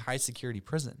pretty high security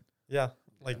prison. Yeah.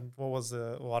 What was I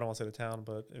don't want to say the town,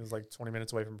 but it was 20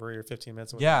 minutes away from Berea or 15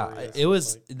 minutes away from Yeah, Berea. it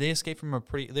was, they escaped from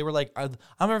they were I don't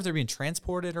remember if they're being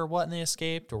transported or what, and they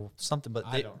escaped or something, but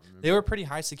they were pretty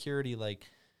high security,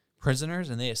 prisoners,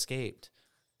 and they escaped,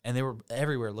 and they were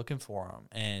everywhere looking for them,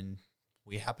 and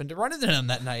we happened to run into them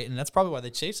that night, and that's probably why they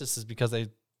chased us, is because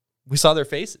we saw their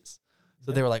faces.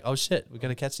 So they were like, oh shit, we got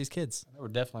to catch these kids. They were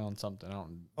definitely on something.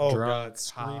 God,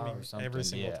 screaming every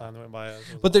single time they went by us.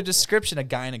 But their description, a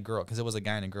guy and a girl, because it was a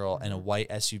guy and a girl and a white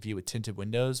SUV with tinted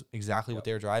windows, exactly what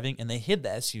they were driving. And they hid the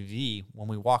SUV when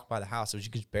we walked by the house, so you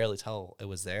could barely tell it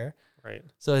was there. Right.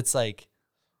 So it's I'm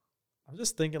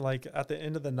just thinking, at the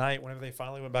end of the night, whenever they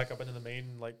finally went back up into the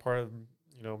main, part of,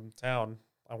 town,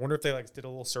 I wonder if they, did a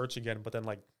little search again, but then,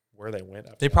 where they went.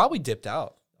 They probably dipped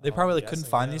out. They probably, I'm couldn't guessing,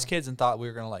 find these kids and thought we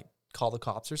were going to, call the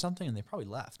cops or something, and they probably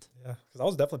left. Yeah, because I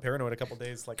was definitely paranoid a couple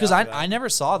days. Because I never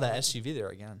saw that SUV there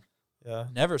again. Yeah.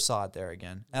 Never saw it there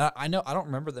again. And I don't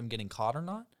remember them getting caught or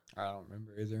not. I don't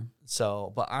remember either.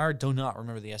 So, but I do not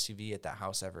remember the SUV at that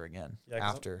house ever again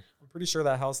after. I'm pretty sure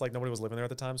that house, nobody was living there at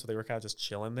the time, so they were kind of just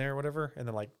chilling there or whatever. And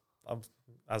then,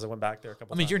 as I went back there a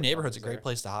couple times. Your neighborhood's a great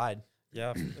place to hide.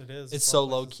 Yeah, it is. It's so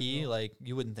low key,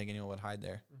 you wouldn't think anyone would hide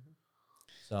there. Mm-hmm.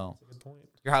 So, that's a good point.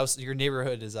 Your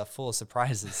neighborhood is full of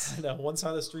surprises. No, one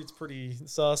side of the street's pretty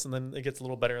sus, and then it gets a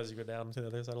little better as you go down to the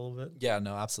other side a little bit. Yeah,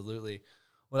 no, absolutely.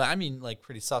 Well, I mean,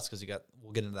 pretty sus because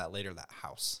we'll get into that later, that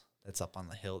house that's up on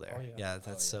the hill there. Oh, yeah.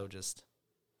 That's so just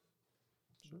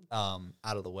out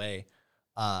of the way.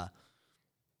 But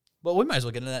we might as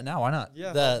well get into that now. Why not?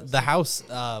 Yeah. The house.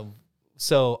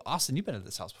 So, Austin, you've been to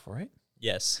this house before, right?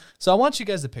 Yes. So I want you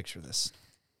guys to picture this.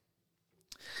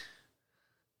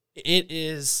 It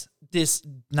is this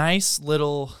nice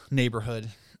little neighborhood,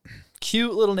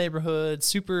 cute little neighborhood,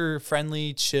 super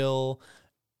friendly, chill,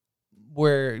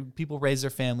 where people raise their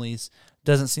families.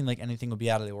 Doesn't seem like anything would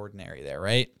be out of the ordinary there,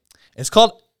 right? It's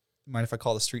called, mind if I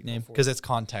call the street name? Because it's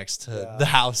context to the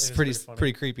house. it is Pretty pretty funny.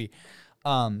 pretty creepy.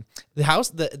 The house,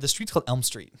 the street's called Elm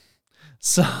Street.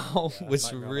 So, which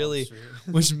Nightmare on Elm really, Street.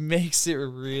 which makes it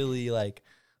really like,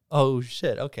 oh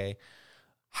shit, okay.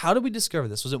 How did we discover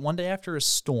this? Was it one day after a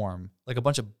storm, like a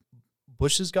bunch of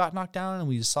bushes got knocked down and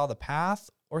we just saw the path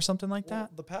or something like Well,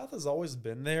 that? the path has always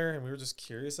been there, and we were just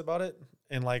curious about it.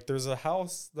 And like, there's a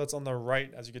house that's on the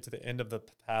right as you get to the end of the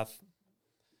path.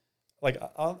 Like,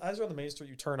 as you're on the main street,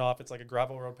 you turn off. It's like a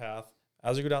gravel road path.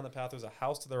 As you go down the path, there's a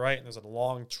house to the right, and there's a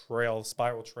long trail,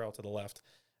 spiral trail to the left.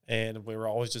 And we were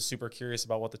always just super curious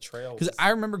about what the trail was. Because I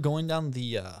remember going down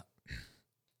the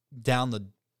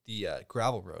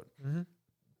gravel road,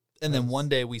 and then one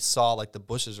day we saw like the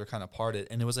bushes are kind of parted,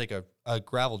 and it was like a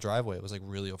gravel driveway. It was like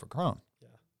really overgrown. Yeah.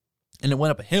 And it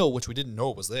went up a hill, which we didn't know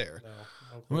was there. No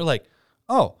And we clue. were like,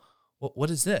 oh,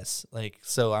 what is this? Like,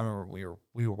 so I remember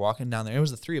we were walking down there. It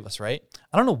was the three of us, right?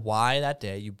 I don't know why that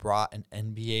day you brought an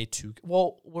NBA 2.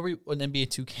 Well, were we an NBA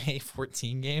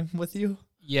 2K14 game with you?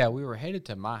 Yeah, we were headed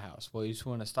to my house. Well, we just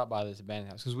want to stop by this abandoned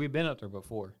house because we've been up there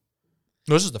before.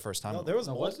 No, this is the first time. No, there was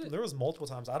Oh, was it? there was multiple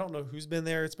times. I don't know who's been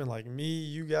there. It's been like me,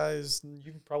 you guys.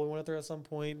 You probably went up there at some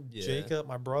point. Yeah. Jacob,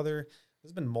 my brother.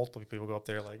 There's been multiple people go up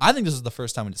there. Like, I think this is the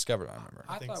first time we discovered it. I remember.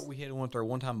 I think thought so. we had went there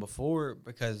one time before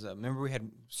because remember we had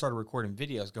started recording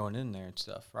videos going in there and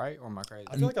stuff, right? Or am I crazy?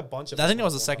 I feel like a bunch of. I us think that went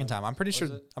was the one second time. I'm pretty sure.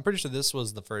 Was it? I'm pretty sure this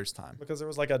was the first time. because there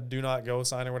was like a do not go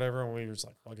sign or whatever, and we were just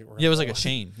like, fuck it, we're Yeah, it was like gonna a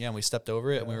chain. Yeah, and we stepped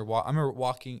over it, and we Yeah. were. I remember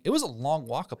walking. It was a long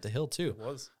walk up the hill too. It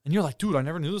was. And you're like, dude, I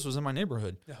never knew this was in my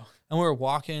neighborhood. No. And we were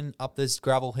walking up this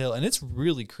gravel hill, and it's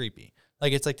really creepy.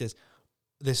 Like it's like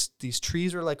these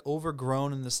trees are like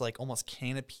overgrown in this like almost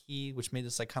canopy, which made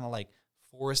this like kind of like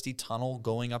foresty tunnel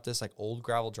going up this like old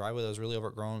gravel driveway that was really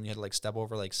overgrown. You had to like step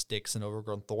over like sticks and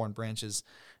overgrown thorn branches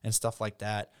and stuff like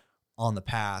that on the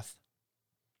path.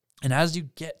 And as you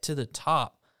get to the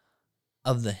top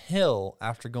of the hill,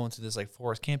 after going through this like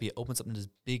forest canopy, it opens up into this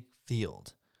big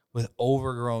field with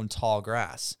overgrown tall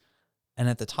grass. And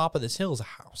at the top of this hill is a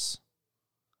house.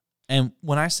 And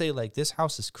when I say like this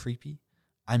house is creepy,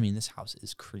 I mean this house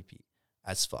is creepy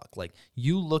as fuck. Like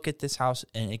you look at this house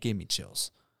and it gave me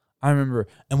chills. I remember,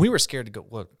 and we were scared to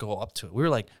go up to it. We were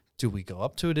like, do we go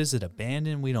up to it? Is it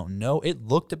abandoned? We don't know. It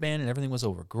looked abandoned. Everything was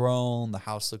overgrown. The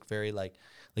house looked very like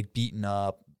beaten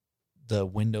up. The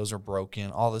windows are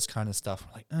broken. All this kind of stuff.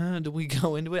 We're like, do we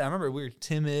go into it? I remember we were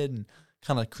timid and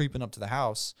kind of creeping up to the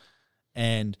house.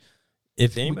 And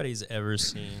If anybody's ever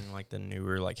seen like the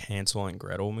newer like Hansel and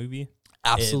Gretel movie,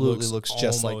 absolutely it looks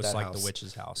just like almost that like house. the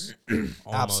witch's house. Almost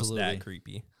Absolutely. that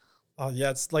creepy.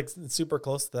 Yeah, it's like it's super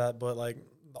close to that, but like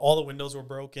all the windows were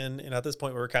broken, and at this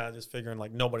point we were kind of just figuring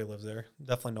like nobody lives there.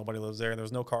 Definitely nobody lives there. There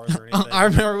was no cars or anything. I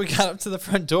remember we got up to the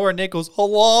front door and Nick goes,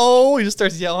 hello. He just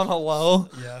starts yelling hello.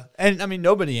 Yeah. And I mean,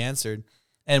 nobody answered.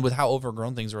 And with how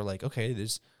overgrown things were, like, okay,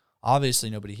 there's obviously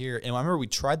nobody here. And I remember we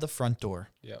tried the front door.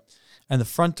 Yep. And the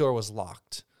front door was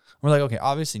locked. We're like, okay,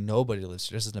 obviously nobody lives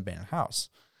here. This is an abandoned house.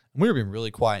 And we were being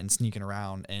really quiet and sneaking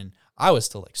around. And I was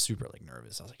still like super like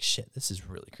nervous. I was like, shit, this is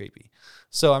really creepy.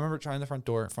 So I remember trying the front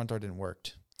door. Front door didn't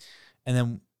work. And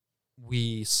then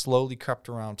we slowly crept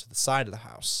around to the side of the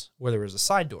house where there was a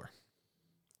side door.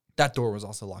 That door was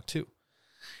also locked too.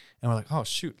 And we're like, oh,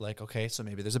 shoot. Like, okay, so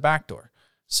maybe there's a back door.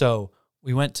 So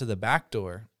we went to the back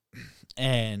door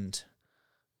and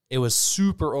it was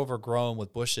super overgrown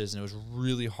with bushes and it was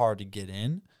really hard to get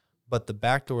in. But the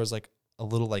back door was like a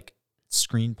little like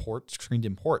screened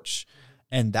in porch.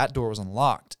 And that door was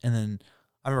unlocked. And then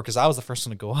I remember because I was the first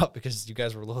one to go up because you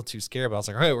guys were a little too scared. But I was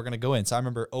like, all right, we're going to go in. So I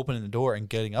remember opening the door and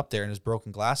getting up there and there's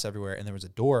broken glass everywhere. And there was a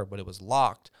door, but it was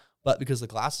locked. But because the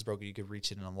glass is broken, you could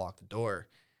reach in and unlock the door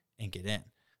and get in.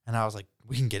 And I was like,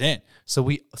 we can get in. So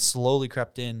we slowly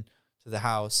crept in to the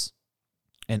house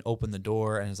and opened the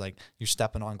door. And it's like, you're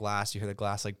stepping on glass. You hear the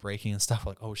glass like breaking and stuff.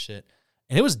 We're like, oh, shit.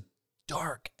 And it was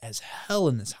dark as hell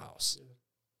in this house.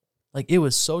 Like, it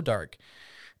was so dark.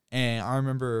 And I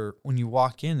remember when you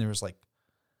walk in, there was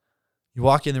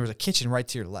a kitchen right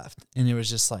to your left. And it was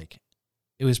just like,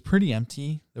 it was pretty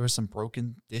empty. There were some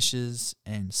broken dishes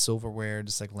and silverware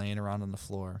just like laying around on the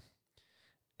floor.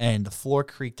 And the floor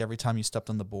creaked every time you stepped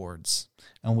on the boards.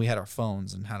 And we had our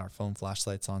phones and had our phone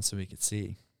flashlights on so we could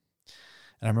see.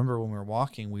 And I remember when we were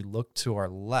walking, we looked to our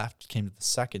left, came to the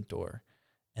second door,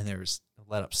 and there was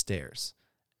led upstairs.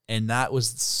 And that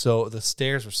was the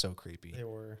stairs were so creepy. They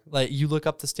were. Like you look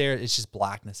up the stairs, it's just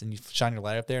blackness, and you shine your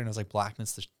light up there, and it was like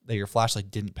blackness that your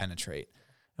flashlight didn't penetrate.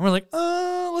 And we're like,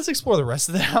 let's explore the rest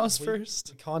of the house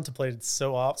first. We contemplated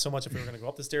so much if we were going to go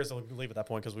up the stairs or leave at that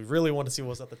point because we really wanted to see what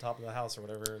was at the top of the house or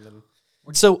whatever. And then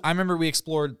So I remember we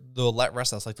explored the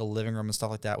rest house, like the living room and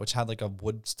stuff like that, which had like a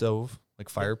wood stove, like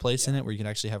fireplace in it, where you can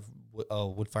actually have a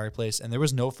wood fireplace. And there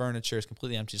was no furniture; it's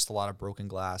completely empty, just a lot of broken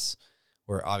glass,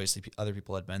 where obviously other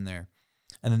people had been there.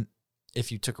 And then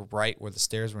if you took a right where the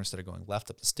stairs were, instead of going left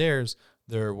up the stairs,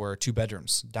 there were 2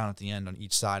 bedrooms down at the end on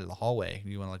each side of the hallway.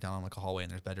 You went like down like a hallway,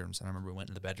 and there's bedrooms. And I remember we went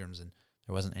into the bedrooms, and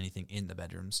there wasn't anything in the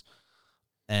bedrooms.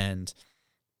 And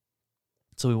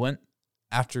so we went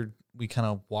after we kind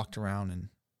of walked around and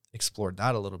explored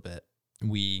that a little bit.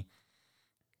 We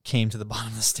came to the bottom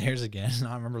of the stairs again. And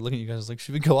I remember looking at you guys like,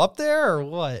 should we go up there or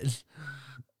what?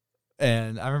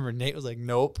 And I remember Nate was like,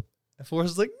 nope. And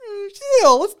Forrest was like, yeah,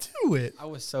 let's do it. I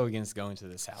was so against going to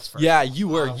this house first. Yeah, you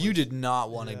were. You did not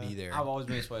want to be there. I've always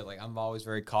been this way. Like I'm always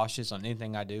very cautious on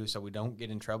anything I do, so we don't get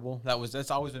in trouble.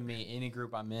 That's always been me. Any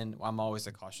group I'm in, I'm always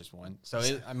the cautious one. So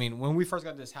when we first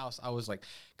got to this house, I was like,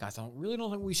 guys, I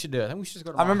don't think we should do it. I think we should just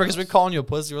go to. I remember because we calling you a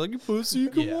pussy. We're like, you pussy,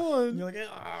 come on. And you're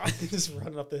like, just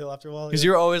running up the hill after a while. Because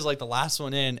you were always like the last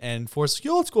one in, and Forrest was like,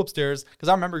 yo, let's go upstairs. Because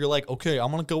I remember you're like, okay,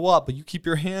 I'm gonna go up, but you keep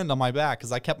your hand on my back,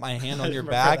 because I kept my hand on your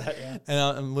back,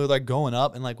 and we were like going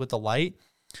up and like with the light.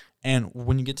 And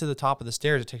when you get to the top of the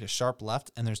stairs, it takes a sharp left,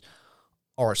 and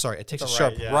it takes a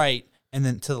sharp right, and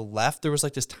then to the left there was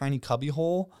like this tiny cubby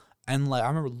hole, and like I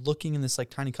remember looking in this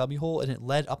like tiny cubby hole, and it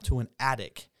led up to an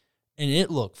attic, and it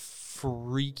looked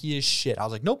freaky as shit. I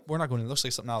was like, nope, we're not going. It looks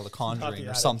like something out of The Conjuring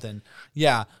or something.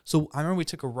 Yeah. So I remember we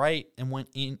took a right and went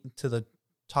into the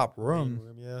top room.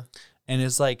 And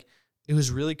it's like, it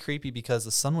was really creepy because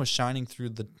the sun was shining through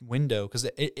the window. Because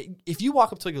if you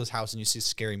walk up to like this house and you see a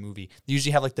scary movie, they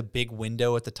usually have like the big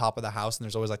window at the top of the house, and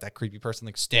there's always like that creepy person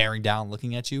like staring down,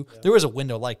 looking at you. Yeah. There was a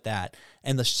window like that,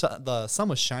 and the sun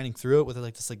was shining through it with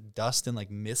like this like dust and like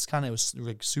mist kind of. It was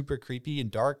like super creepy and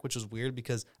dark, which was weird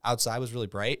because outside was really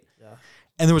bright. Yeah,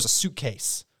 and there was a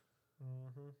suitcase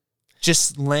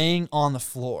just laying on the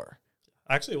floor.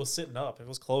 Actually, it was sitting up. It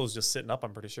was closed, just sitting up.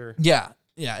 I'm pretty sure. Yeah.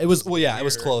 Yeah, it was. Well, yeah, it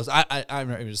was closed. I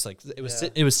remember it was just like it was.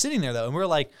 It was sitting there though, and we were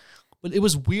like, but it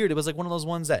was weird. It was like one of those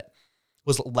ones that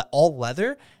was all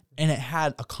leather, and it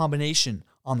had a combination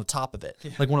on the top of it,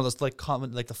 like one of those like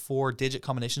the 4-digit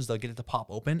combinations that get it to pop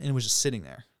open, and it was just sitting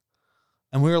there.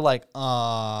 And we were like,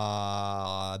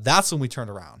 that's when we turned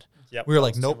around. Yep, we were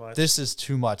like, nope, this is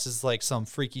too much. This is like some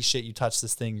freaky shit. You touch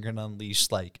this thing, you're gonna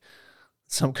unleash like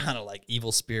some kind of like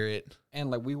evil spirit. And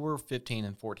like we were 15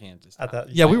 and 14 at this time.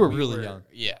 We were really young.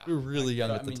 Yeah, we were really young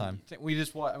at the time. We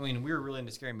just watched. I mean, we were really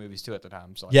into scary movies too at the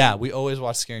time. So we always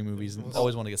watch scary movies and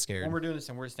always want to get scared. When we're doing this,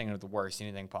 and we're just thinking of the worst,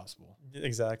 anything possible.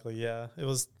 Exactly. Yeah, it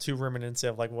was too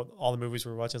reminiscent of like what all the movies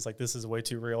we were watching. It's like this is way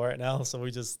too real right now. So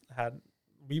we just had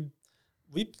we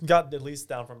got at least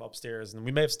down from upstairs, and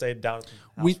we may have stayed down.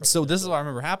 So this is what I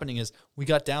remember happening is we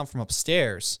got down from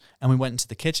upstairs, and we went into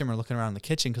the kitchen. We're looking around in the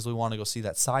kitchen because we wanted to go see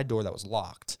that side door that was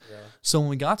locked. Yeah. So when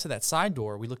we got to that side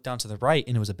door, we looked down to the right,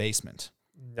 and it was a basement.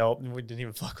 Nope, we didn't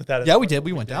even fuck with that. Yeah, we did.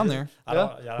 We went down there.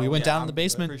 We went down in the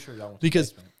basement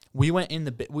because we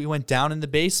went down in the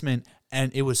basement,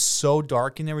 and it was so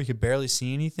dark in there we could barely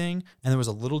see anything. And there was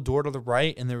a little door to the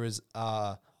right, and there was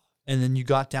and then you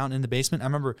got down in the basement. I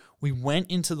remember we went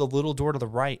into the little door to the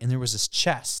right, and there was this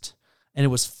chest, and it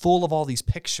was full of all these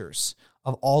pictures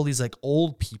of all these like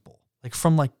old people, like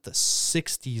from like the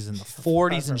 60s and the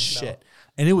 40s and shit.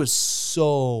 And it was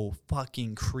so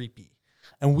fucking creepy.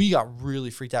 And we got really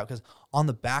freaked out because on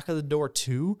the back of the door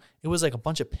too, it was like a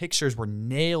bunch of pictures were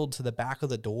nailed to the back of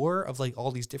the door of like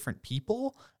all these different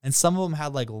people. And some of them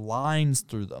had like lines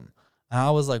through them. And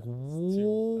I was like,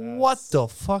 what the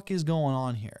fuck is going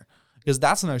on here? Because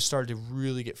that's when I started to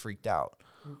really get freaked out.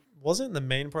 Wasn't in the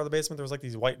main part of the basement there was like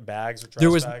these white bags or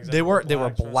trash bags? They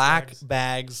were black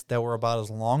bags that were about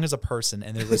as long as a person,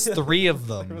 and there was 3 of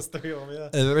them. There was 3 of them, yeah.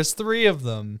 There was 3 of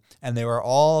them, and they were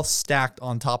all stacked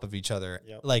on top of each other.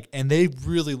 Yep. Like, and they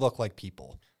really looked like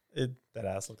people. That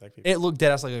ass looked like people. It looked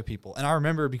dead ass like people. And I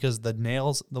remember because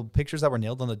the pictures that were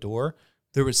nailed on the door,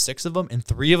 there was 6 of them, and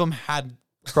 3 of them had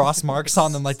cross marks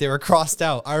on them like they were crossed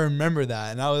out. I remember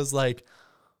that, and I was like,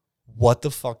 what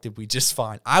the fuck did we just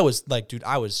find? I was like, dude,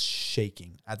 I was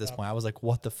shaking at this point. I was like,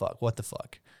 what the fuck? What the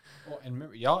fuck? Well, and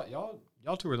remember, y'all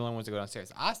two were the only ones to go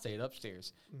downstairs. I stayed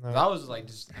upstairs. I was like,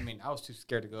 I was too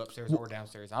scared to go upstairs or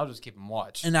downstairs. I was just keeping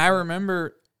watch. And I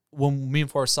remember when me and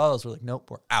Forrest saw those, we're like,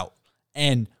 nope, we're out.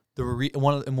 And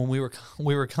when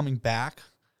we were coming back,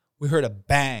 we heard a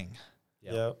bang.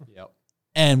 Yep.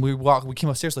 And we came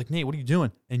upstairs like, Nate, what are you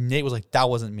doing? And Nate was like, that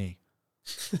wasn't me.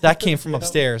 That came from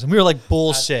upstairs. And we were like,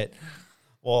 bullshit.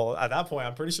 Well, at that point,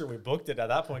 I'm pretty sure we booked it at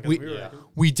that point. Cause we were like,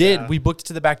 We did. Yeah. We booked it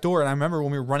to the back door. And I remember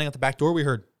when we were running out the back door, we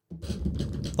heard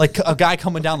like a guy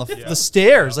coming down the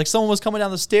stairs. Like someone was coming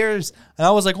down the stairs. And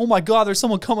I was like, oh my God, there's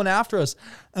someone coming after us.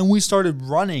 And we started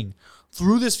running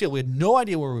through this field. We had no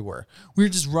idea where we were. We were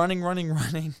just running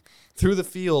through the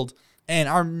field.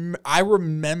 And I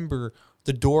remember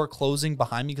the door closing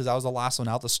behind me because I was the last one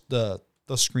out, the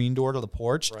screen door to the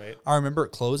porch. Right. I remember it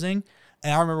closing.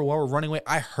 And I remember while we're running away,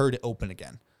 I heard it open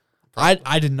again.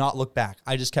 I did not look back.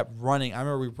 I just kept running. I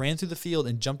remember we ran through the field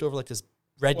and jumped over like this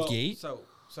red gate.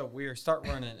 So we start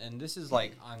running, and this is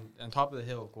like on top of the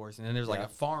hill, of course, and then there's like a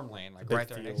farmland like right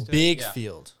there field. next to Big it. Yeah.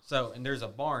 field. So and there's a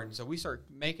barn. So we start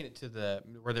making it to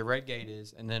where the red gate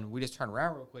is, and then we just turn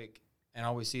around real quick, and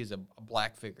all we see is a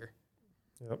black figure.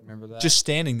 Yep. Remember that? Just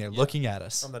standing there looking at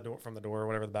us. From the door or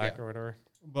whatever, the back or whatever.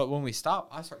 But when we stop,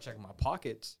 I start checking my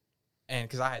pockets, and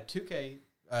because I had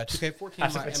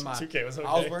 2K14 in my 2K was okay.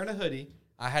 I was wearing a hoodie.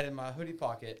 I had it in my hoodie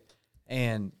pocket,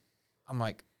 and I'm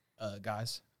like,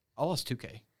 guys, I lost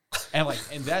 2K. And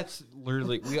that's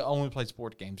literally, we only played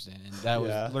sports games then. And that was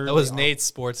literally. That was Nate's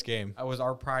sports game. That was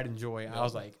our pride and joy. I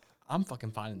was like, I'm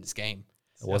fucking finding this game.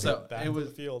 It wasn't. So Back it was to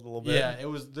the field a little bit. Yeah, it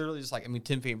was literally just like,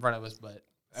 10 feet in front of us, but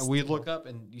we look up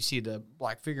and you see the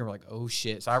black figure, and we're like, oh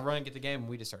shit. So I run and get the game, and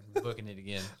we just started booking it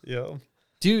again. Yeah.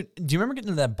 Dude, do you remember getting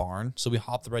to that barn? So we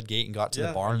hopped the red gate and got to the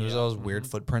Yeah. barn. There's all those weird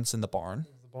footprints in the barn.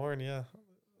 The barn, yeah.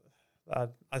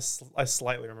 I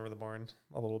slightly remember the barn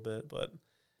a little bit, but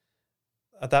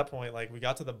at that point, like, we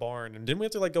got to the barn, and didn't we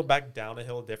have to, like, go back down a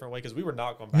hill a different way? Because we were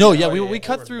not going back. No, that yeah, way. we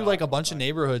cut were through not like a going bunch of back.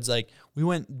 neighborhoods. Like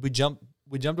we jumped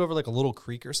over like a little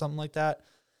creek or something like that.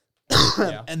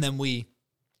 Yeah. And then we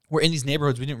were in these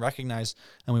neighborhoods we didn't recognize,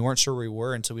 and we weren't sure where we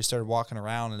were until we started walking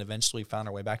around and eventually found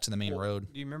our way back to the main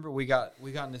road. Do you remember we got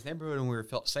in this neighborhood and we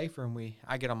felt safer, and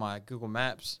I get on my Google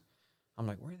Maps. I'm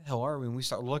like, where the hell are we? And we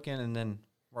start looking, and then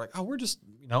we're like, oh, we're just,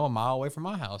 a mile away from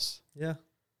my house. Yeah.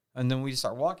 And then we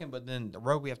start walking, but then the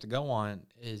road we have to go on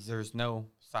there's no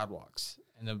sidewalks,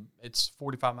 and it's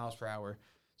 45 miles per hour.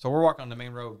 So we're walking on the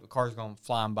main road, the car's going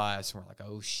flying by us, and we're like,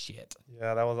 oh shit.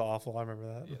 Yeah, that was awful. I remember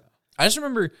that. Yeah. I just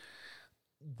remember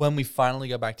when we finally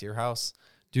got back to your house,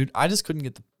 dude. I just couldn't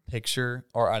get the picture,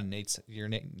 or at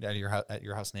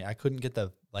your house, Nate. I couldn't get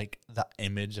the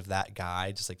image of that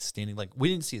guy just like standing, like we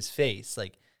didn't see his face,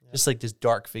 like just like this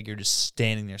dark figure just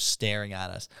standing there staring at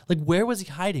us. Like, where was he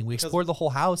hiding? We explored the whole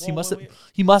house. He must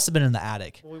have been in the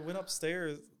attic. When we went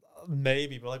upstairs,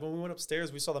 maybe, but like when we went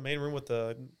upstairs, we saw the main room with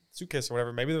the suitcase or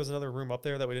whatever. Maybe there was another room up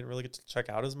there that we didn't really get to check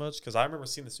out as much, because I remember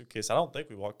seeing the suitcase. I don't think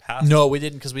we walked past No, it. we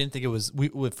didn't, because we didn't think it was.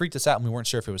 It freaked us out, and we weren't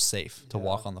sure if it was safe to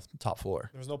walk on the top floor.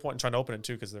 There was no point in trying to open it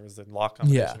too, because there was the lock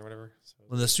combination or whatever. So,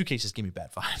 Well, the suitcase just gave me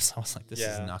bad vibes. I was like, this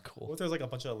is not what cool. if there's like a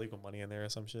bunch of illegal money in there or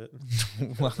some shit?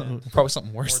 Well, probably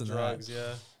something worse More than drugs, that.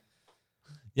 yeah.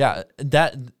 Yeah,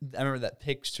 that I remember that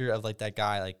picture of like that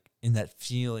guy, like in that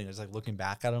feeling, was like looking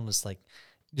back at him, was like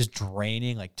just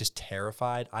draining, like just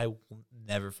terrified. I will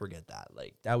never forget that.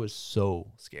 Like, that was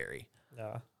so scary.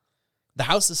 Yeah. The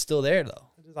house is still there though.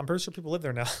 I'm pretty sure people live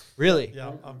there now. Really?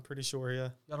 Yeah, I'm pretty sure, yeah.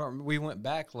 We went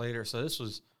back later, so this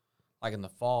was like in the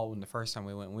fall when the first time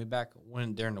we went. We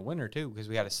went during the winter too, because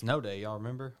we had a snow day. Y'all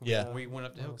remember? Yeah. We went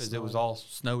up the hill because it was all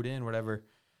snowed in, whatever.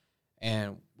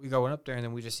 And we going up there, and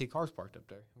then we just see cars parked up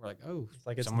there. We're like, oh,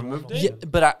 Like it's someone moved normal. in.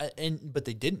 Yeah, but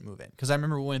they didn't move in, because I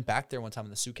remember we went back there one time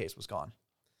and the suitcase was gone.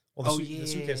 Well, the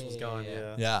suitcase was gone,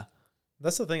 yeah. Yeah.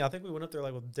 That's the thing. I think we went up there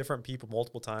like with different people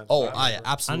multiple times. Oh, I remember.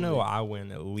 I absolutely. know I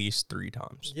went at least 3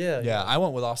 times. Yeah. Yeah, I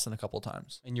went with Austin a couple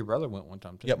times. And your brother went one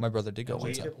time too. Yep, my brother did go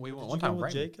one time. We went Did one you time. go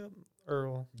with Raymond. Jacob?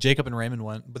 Or Jacob and Raymond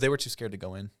went, but they were too scared to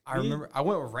go in. I remember I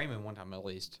went with Raymond one time at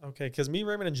least. okay, because me,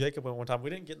 Raymond, and Jacob went one time.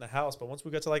 We didn't get in the house, but once we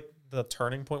got to like the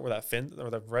turning point where that fence or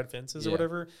the red fence is or Yeah.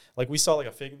 whatever, like we saw like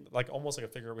a almost like a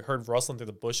figure. We heard rustling through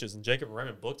the bushes, and Jacob and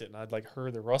Raymond booked it, and I'd like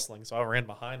heard the rustling, so I ran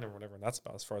behind them or whatever, and that's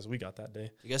about as far as we got that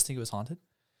day. You guys think it was haunted?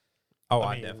 Oh,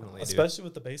 I mean, definitely do. especially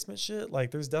with the basement shit.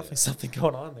 Like, there's definitely something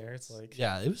going on there. It's like,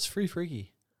 Yeah, it was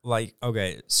freaky. Like,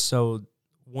 okay, so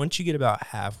once you get about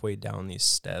halfway down these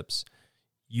steps,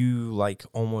 you like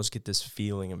almost get this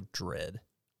feeling of dread.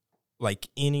 Like,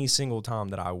 any single time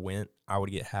that I went, I would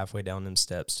get halfway down them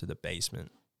steps to the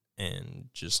basement, and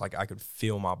just like I could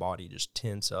feel my body just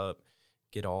tense up,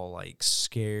 get all like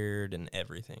scared and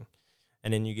everything.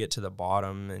 And then you get to the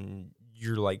bottom and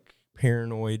you're like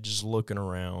paranoid, just looking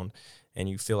around, and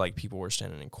you feel like people were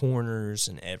standing in corners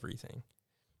and everything.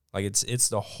 Like, it's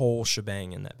the whole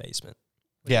shebang in that basement.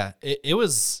 Yeah, it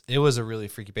was a really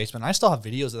freaky basement. I still have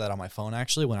videos of that on my phone,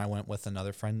 actually, when I went with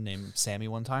another friend named Sammy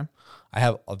one time. I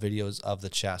have videos of the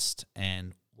chest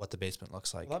and what the basement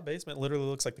looks like. Well, that basement literally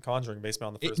looks like the Conjuring basement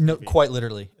on the first No, movie. quite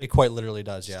literally. It quite literally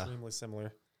does, yeah. Extremely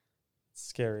similar. It's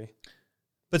scary.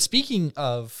 But speaking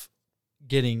of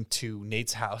getting to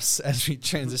Nate's house, as we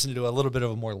transition to a little bit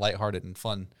of a more lighthearted and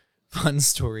fun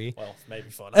story. Well, maybe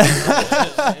fun.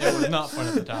 It was not fun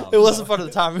at the time. It wasn't fun at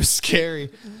the time. It was scary.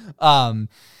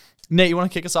 Nate, you want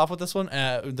to kick us off with this one?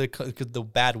 The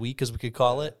bad week, as we could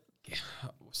call it.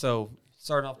 So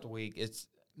starting off the week, it's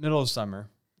middle of summer,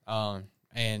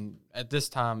 and at this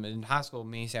time in high school,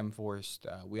 me and Sam Forrest,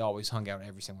 we always hung out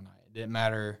every single night. It didn't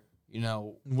matter,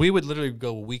 We would literally go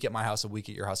a week at my house, a week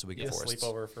at your house, a week at Forrest's. Sleep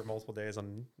over for multiple days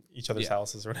on each other's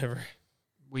houses or whatever.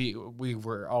 We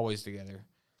were always together.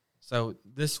 So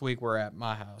this week we're at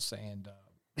my house, and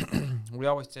we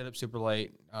always stayed up super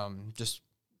late, just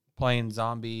playing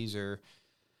zombies or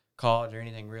COD or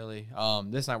anything really.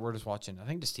 This night we're just watching, I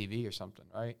think, just TV or something,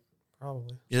 right?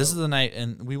 Probably. Yeah, this is the night,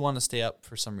 and we want to stay up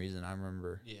for some reason. I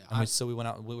remember. Yeah. So we went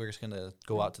out. We were just gonna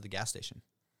go out to the gas station.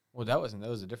 Well, that was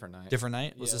a different night. Different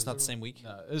night? Was Yeah, this not the same week?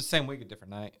 No, it was the same week, a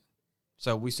different night.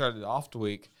 So we started off the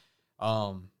week.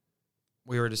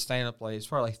 We were just staying up late. It's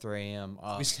probably like 3 a.m.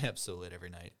 We stay up so late every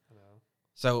night.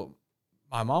 So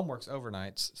my mom works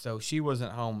overnights, so she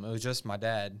wasn't home. It was just my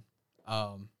dad.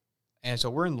 And so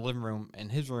we're in the living room,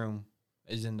 and his room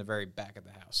is in the very back of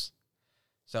the house.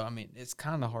 So, I mean, it's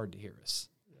kind of hard to hear us.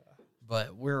 Yeah.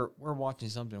 But we're watching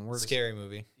something. We're Scary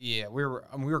movie. Yeah, we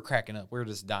were cracking up. We were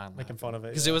just dying. Making fun of it.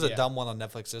 Because it was a dumb one on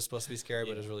Netflix. It was supposed to be scary,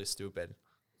 but it was really stupid.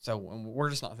 So we're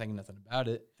just not thinking nothing about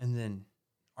it. And then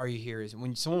all you hear is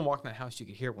when someone walked in the house, you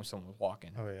could hear it when someone was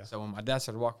walking. Oh, yeah. So when my dad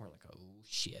started walking, we're like, oh,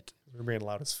 shit. We're being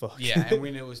loud as fuck. Yeah, and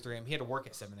we knew it was 3 a.m. He had to work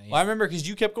at 7 a.m. Well, I remember because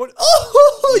you kept going,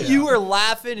 oh, Yeah. you were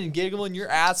laughing and giggling your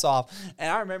ass off. And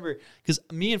I remember because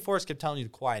me and Forrest kept telling you to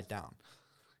quiet down.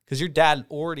 Because your dad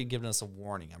already given us a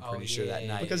warning, I'm pretty sure, that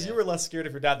night. Because you were less scared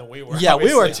of your dad than we were. Yeah,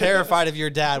 we were obviously. terrified of your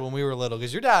dad when we were little.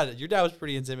 Because your dad was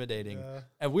pretty intimidating. Yeah.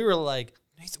 And we were like,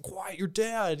 Nathan, quiet your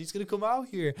dad. He's going to come out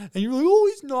here. And you're like, oh,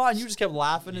 he's not. And you just kept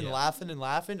laughing and laughing and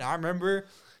laughing. I remember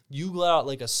you let out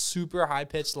like a super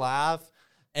high-pitched laugh.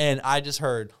 And I just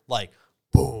heard like,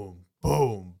 boom,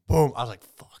 boom, boom. I was like,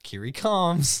 fuck, here he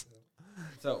comes.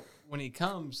 So when he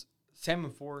comes, Sam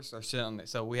and Forrest are sitting on the,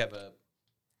 so we have a.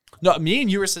 No, me and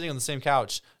you were sitting on the same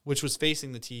couch, which was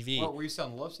facing the TV. What, were you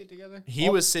sitting on the love seat together? He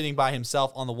was sitting by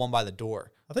himself on the one by the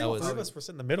door. I think That all was, three of us were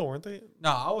sitting in the middle, weren't they?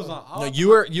 No, I was on. no, you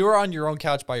were on your own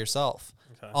couch by yourself.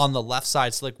 Okay. On the left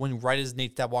side, so like when right as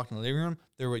Nate Dad walked in the living room,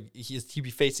 he'd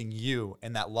be facing you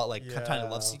and that kind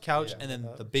of love seat couch, and then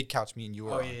the big couch me and you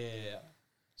were Oh on. yeah.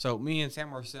 So me and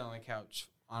Sam were sitting on the couch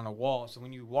on a wall. So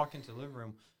when you walk into the living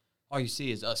room, all you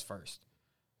see is us first.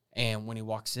 And when he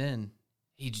walks in,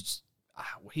 he just I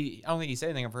don't think he said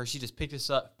anything at first. He just picked us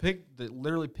up,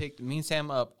 literally picked me and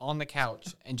Sam up on the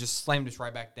couch and just slammed us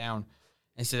right back down.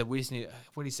 And said, "We just need.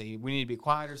 What did he say? We need to be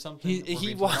quiet or something."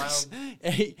 He walks.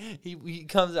 He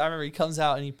comes. I remember he comes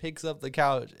out and he picks up the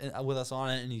couch with us on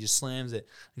it and he just slams it.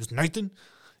 He goes, Nathan,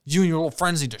 you and your little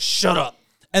friends need to shut up.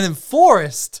 And then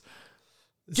Forrest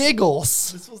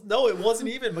giggles. It wasn't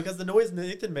even because the noise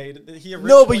Nathan made.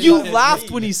 No, but you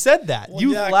laughed when he said that. Well,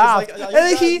 You yeah, 'cause, laughed. like, And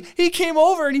then he came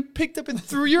over and he picked up and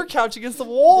threw your couch against the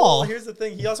wall. Well, here's the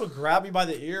thing. He also grabbed me by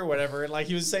the ear or whatever, and like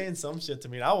he was saying some shit to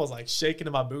me. And I was like shaking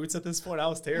in my boots at this point. I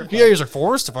was terrified. Yeah, he's like,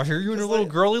 Forrest, if I hear you and your little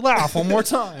like- girly laugh one more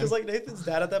time. Because like Nathan's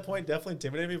dad at that point definitely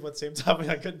intimidated me, but at the same time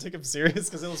I couldn't take him serious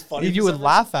because it was funny. You for would some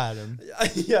laugh at him.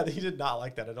 reason. Yeah, he did not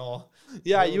like that at all.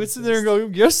 Yeah, you would sit there and go,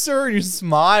 yes, sir, and you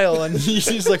smile, and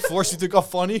he's like, Forrest, you think I'm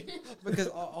funny? Because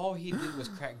all he did was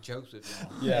crack jokes with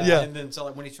y'all. Yeah. And then so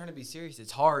like when he's trying to be serious,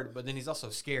 it's hard, but then he's also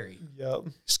scary. Yep.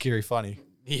 Scary funny.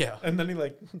 Yeah. And then he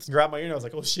like grabbed my ear and I was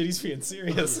like, oh shit, he's being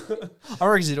serious. I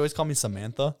remember because he'd always call me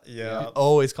Samantha. Yeah. He'd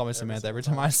always call me Samantha every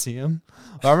time I see him.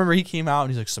 But I remember he came out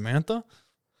and he's like, Samantha,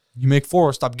 you make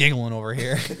Forrest stop giggling over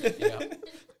here. Yeah.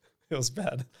 It was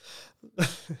bad.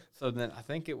 So then I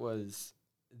think it was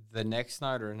the next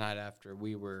night or the night after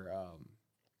we were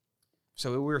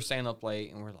so we were staying up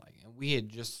late and we had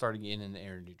just started getting into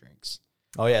energy drinks.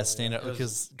 Oh, yeah, stand up It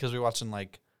was- because we were watching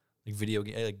like video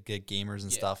gamers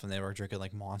and Yeah. stuff, and they were drinking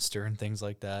like Monster and things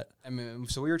like that. I mean,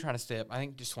 so we were trying to stay up, I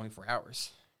think, just 24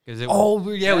 hours. We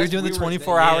were doing the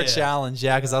 24-hour yeah. challenge.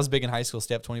 Yeah, because I was big in high school,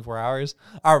 stay up 24 hours.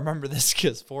 I remember this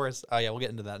because Forrest. Oh, yeah, we'll get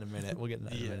into that in a minute.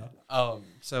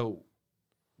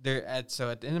 So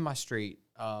at the end of my street,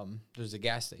 there's a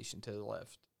gas station to the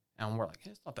left, and we're like,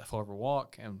 it's not that far of a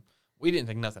walk, and we didn't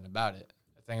think nothing about it.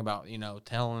 The thing about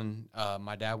telling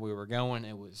my dad we were going,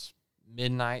 it was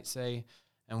midnight, say,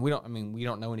 and we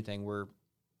don't know anything. We're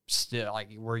still like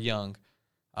we're young,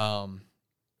 and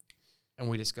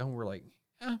we just go. We're like,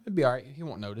 it'd be all right. He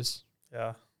won't notice.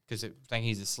 Yeah. Because it think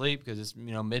he's asleep because it's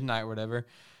midnight or whatever.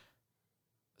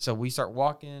 So we start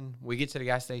walking. We get to the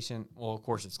gas station. Well, of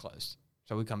course it's closed.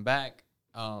 So we come back,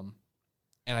 and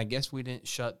I guess we didn't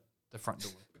shut the front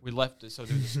door. We left it so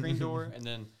there's a screen door and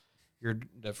then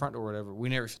the front door or whatever. We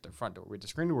never shut the front door. The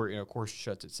screen door, of course,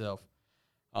 shuts itself.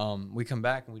 We come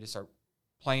back and we just start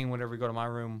playing whenever we go to my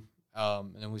room,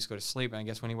 and then we just go to sleep. And I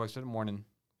guess when he wakes up in the morning,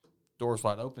 door's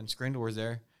wide open, screen door's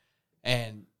there,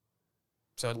 and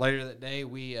so later that day,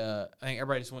 we I think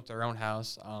everybody just went to their own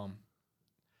house.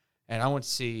 And I went to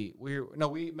see we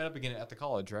met up again at the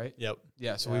college, right? Yep.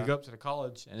 Yeah. So we go up to the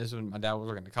college, and this is when my dad was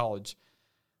working at college.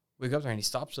 We go up there and he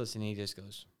stops us and he just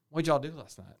goes, "What'd y'all do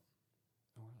last night?"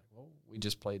 And we're like, "Well, we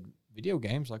just played video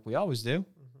games like we always do."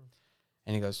 Mm-hmm.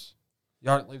 And he goes,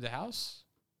 "Y'all didn't leave the house?"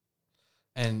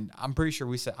 And I'm pretty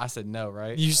sure I said no,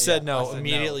 right? You said no. I said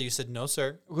Immediately no. you said no,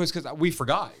 sir. Because we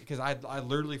forgot. Because I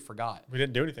literally forgot. We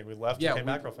didn't do anything. We left and came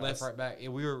back real fast. Left right back. Yeah,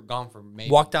 we were gone for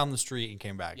maybe. Walked down the street and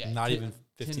came back. Yeah, Not even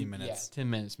 15 minutes. Yeah, 10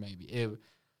 minutes maybe.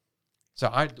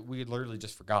 We literally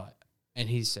just forgot. And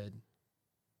he said,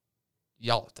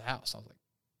 "Y'all at the house?" I was like,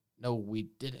 "No, we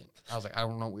didn't." I was like, "I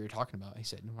don't know what we were talking about." He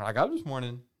said, "When I got up this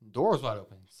morning, the door was wide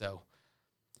open. So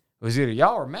it was either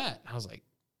y'all or Matt." I was like,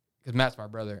 because Matt's my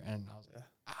brother. And I was like,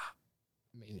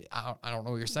 I don't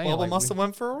know what you're saying. Well, like, must have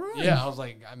went for a run. Yeah, I was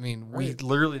like, we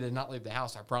literally did not leave the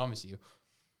house. I promise you.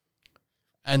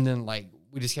 And then,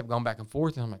 we just kept going back and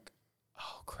forth. And I'm like,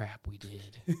 oh, crap, we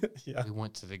did. Yeah. We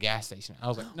went to the gas station. I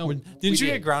was like, no. Didn't you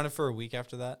get grounded for a week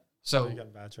after that? So, you got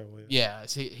in bad trouble. yeah.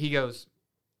 So he goes,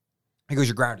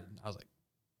 you're grounded. I was like,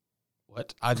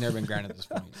 what? I've never been grounded at this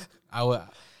point.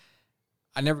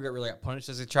 I never got punished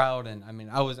as a child. And, I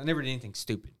never did anything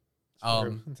stupid.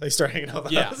 They start hanging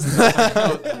out. Yeah.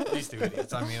 These two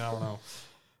idiots. I don't know.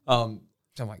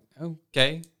 So I'm like,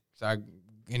 okay. So I,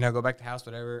 go back to the house,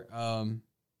 whatever.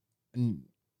 And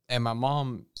my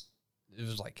mom, it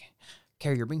was like,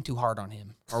 Carrie, you're being too hard on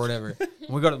him or whatever. And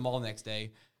we go to the mall the next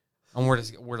day and we're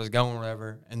just going,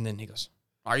 whatever. And then he goes,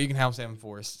 all right, you can have 7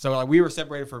 for us. So we were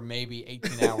separated for maybe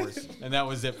 18 hours and that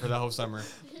was it for the whole summer.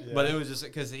 Yeah. But it was just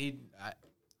because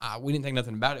we didn't think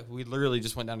nothing about it. We literally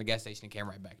just went down to the gas station and came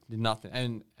right back. Did nothing.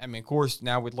 And, of course,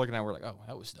 now we're looking at it, we're like, oh,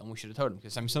 that was dumb. We should have told him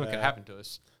because, something could happen to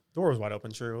us. Door was wide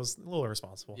open, true. It was a little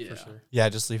irresponsible, for sure. Yeah,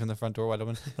 just leaving the front door wide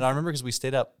open. But I remember because we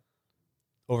stayed up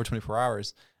over 24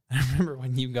 hours. And I remember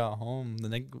when you got home, the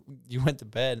night you went to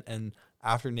bed, and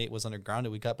after Nate was undergrounded,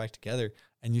 we got back together,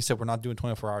 and you said, we're not doing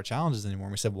 24-hour challenges anymore.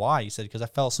 And we said, why? You said, because I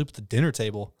fell asleep at the dinner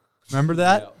table. Remember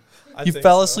that? Yeah. You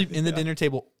fell asleep in the dinner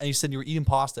table, and you said you were eating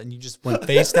pasta, and you just went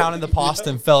face down in the pasta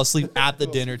and fell asleep at the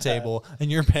dinner table.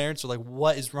 And your parents were like,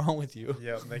 what is wrong with you?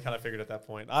 Yeah, they kind of figured at that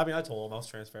point. I told them I was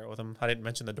transparent with them. I didn't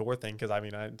mention the door thing because, I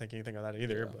didn't think anything of that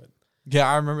either. But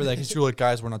yeah, I remember that because you were like,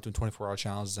 guys, we're not doing 24-hour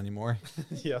challenges anymore.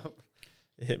 Yeah,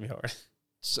 it hit me hard.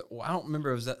 So I don't remember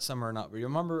if it was that summer or not, but you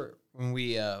remember when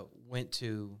we went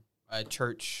to a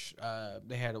church,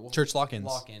 they had a church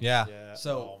lock-ins. Yeah.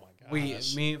 So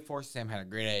me and Forrest Sam had a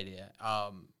great idea.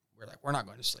 We're like, we're not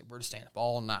going to sleep. We're just staying up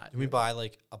all night. Did we buy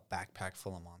a backpack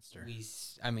full of Monster?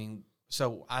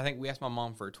 So I think we asked my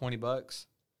mom for $20,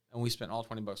 and we spent all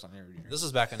 $20 on energy drinks. This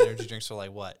was back when energy drinks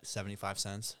were 75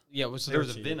 cents? Yeah, so there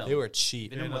was a Venom. They were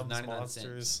cheap. Venom was Venoms, 99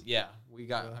 Monsters. cents. Yeah, we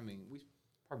got. We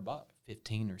probably bought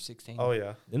 15 or 16. Oh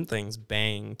yeah, them things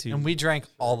bang too. And we drank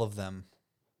all of them.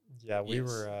 Yeah, we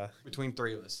were between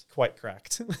 3 of us quite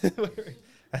cracked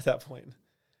at that point.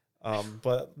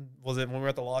 But was it when we were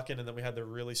at the lock-in and then we had the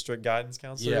really strict guidance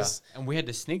counselors? Yeah, and we had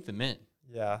to sneak them in.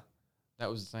 Yeah. That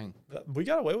was the thing. We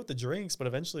got away with the drinks, but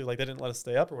eventually, they didn't let us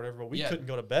stay up or whatever. But we couldn't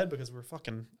go to bed because we were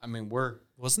fucking.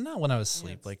 Wasn't that when I was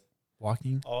asleep,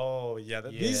 walking? Oh yeah,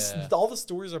 all the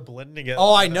stories are blending together.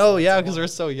 Oh, I know, yeah, because we're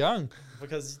so young.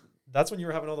 Because that's when you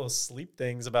were having all those sleep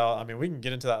things about. We can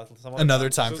get into that some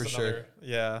another time for sure.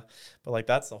 Yeah, but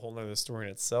that's a whole nother story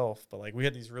in itself. But we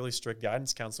had these really strict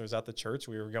guidance counselors at the church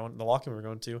the lock-in we were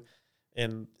going to,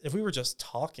 and if we were just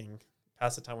talking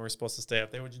past the time we were supposed to stay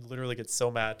up, they would literally get so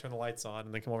mad, turn the lights on,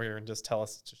 and then come over here and just tell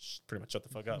us to pretty much shut the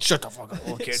fuck up. Shut the fuck up,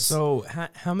 little kids. So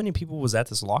how many people was at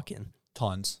this lock-in?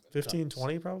 Tons. 15,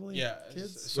 20 probably? Yeah.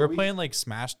 Kids? So we're playing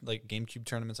Smash, GameCube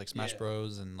tournaments like Smash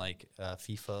Bros. And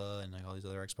FIFA and all these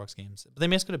other Xbox games. But they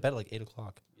made us go to bed at 8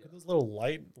 o'clock. Yeah, those little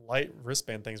light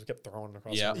wristband things we kept throwing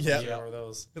across the room. Yeah. Or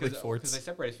those. Because they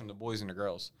separated from the boys and the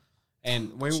girls.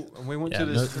 And when we went to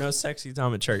this... No sexy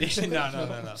time at church.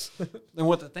 No. And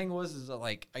what the thing was is that,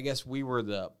 I guess we were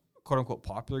the quote-unquote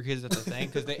popular kids at the thing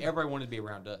because everybody wanted to be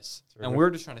around us. True. And we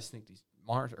were just trying to sneak these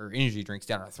monster or energy drinks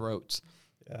down our throats.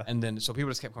 Yeah. And then so people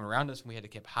just kept coming around us, and we had to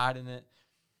keep hiding it.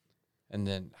 And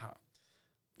then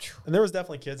And there was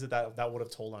definitely kids that would have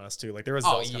told on us too. Like there was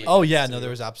Oh, those kind yeah. of Oh kids, yeah, too. no, there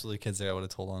was absolutely kids there I would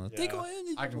have told on it. Yeah.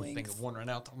 I can think of one right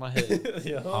now off the top of my head.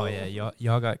 Yeah. Oh yeah,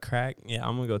 y'all got crack. Yeah,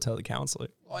 I'm gonna go tell the counselor.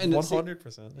 And then, see,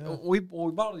 100%. Yeah. we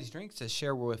bought all these drinks to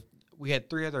share with. We had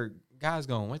 3 other guys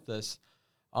going with us,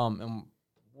 and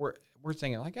we're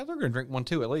thinking like, yeah, they're gonna drink one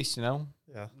too at least, you know.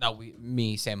 Yeah. No,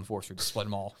 me, Sam, and Forrester just split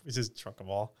them all. We just drunk them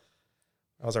all.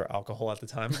 That was our alcohol at the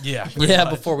time. Yeah, Yeah,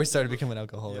 before we started becoming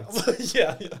alcoholics.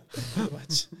 Yeah.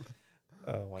 Which,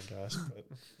 oh my gosh. But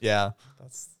Yeah.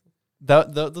 that's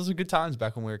Those were good times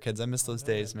back when we were kids. I miss those know,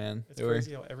 days, man. it's They were-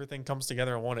 crazy how everything comes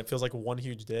together in one. It feels like one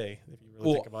huge day if you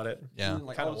really think about it. Yeah.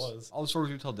 Like, Kinda all was. all the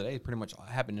stories we told today pretty much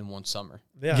happened in one summer.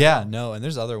 Yeah, no, and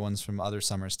there's other ones from other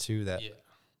summers too that Yeah.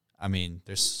 I mean,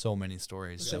 there's so many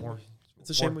stories. Yeah. So- It's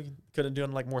a shame we couldn't do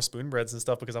like more spoon breads and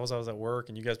stuff because I was at work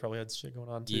and you guys probably had shit going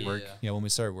on too. Yeah. Work. Yeah, when we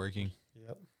started working.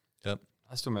 Yep.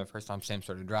 I still remember the first time Sam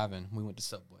started driving. We went to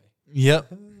Subway. Yep.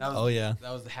 That was, Oh yeah.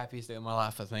 that was the happiest day of my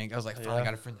life. I think I was like, finally Yeah.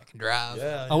 got a friend that can drive.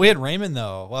 Yeah. Oh, we had Raymond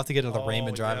though. We'll have to get to the Oh,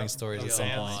 Raymond driving yeah. stories The at some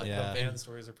vans- point. the Yeah. van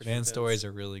stories are pretty Van intense. stories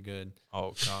are really good.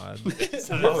 Oh god. Oh,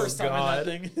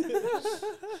 God.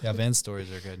 Yeah, van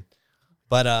stories are good.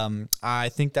 But I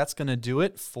think that's gonna do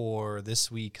it for this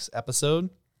week's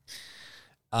episode.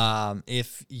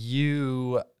 If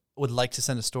you would like to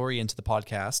send a story into the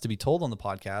podcast to be told on the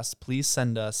podcast, please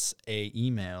send us a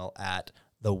email at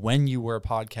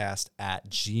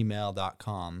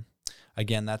thewhenyouwerepodcast@gmail.com.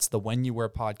 Again, that's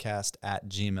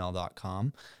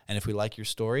thewhenyouwerepodcast@gmail.com. And if we like your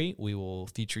story, we will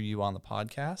feature you on the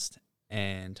podcast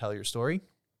and tell your story.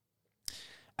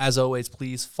 As always,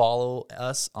 please follow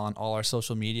us on all our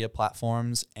social media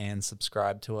platforms and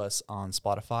subscribe to us on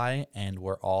Spotify and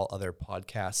where all other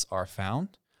podcasts are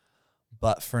found.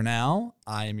 But for now,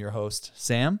 I am your host,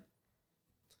 Sam.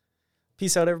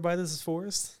 Peace out, everybody. This is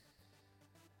Forrest.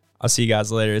 I'll see you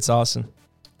guys later. It's awesome.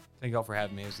 Thank y'all for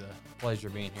having me. It was a pleasure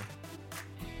being here.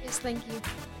 Yes, thank you.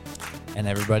 And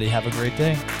everybody have a great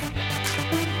day.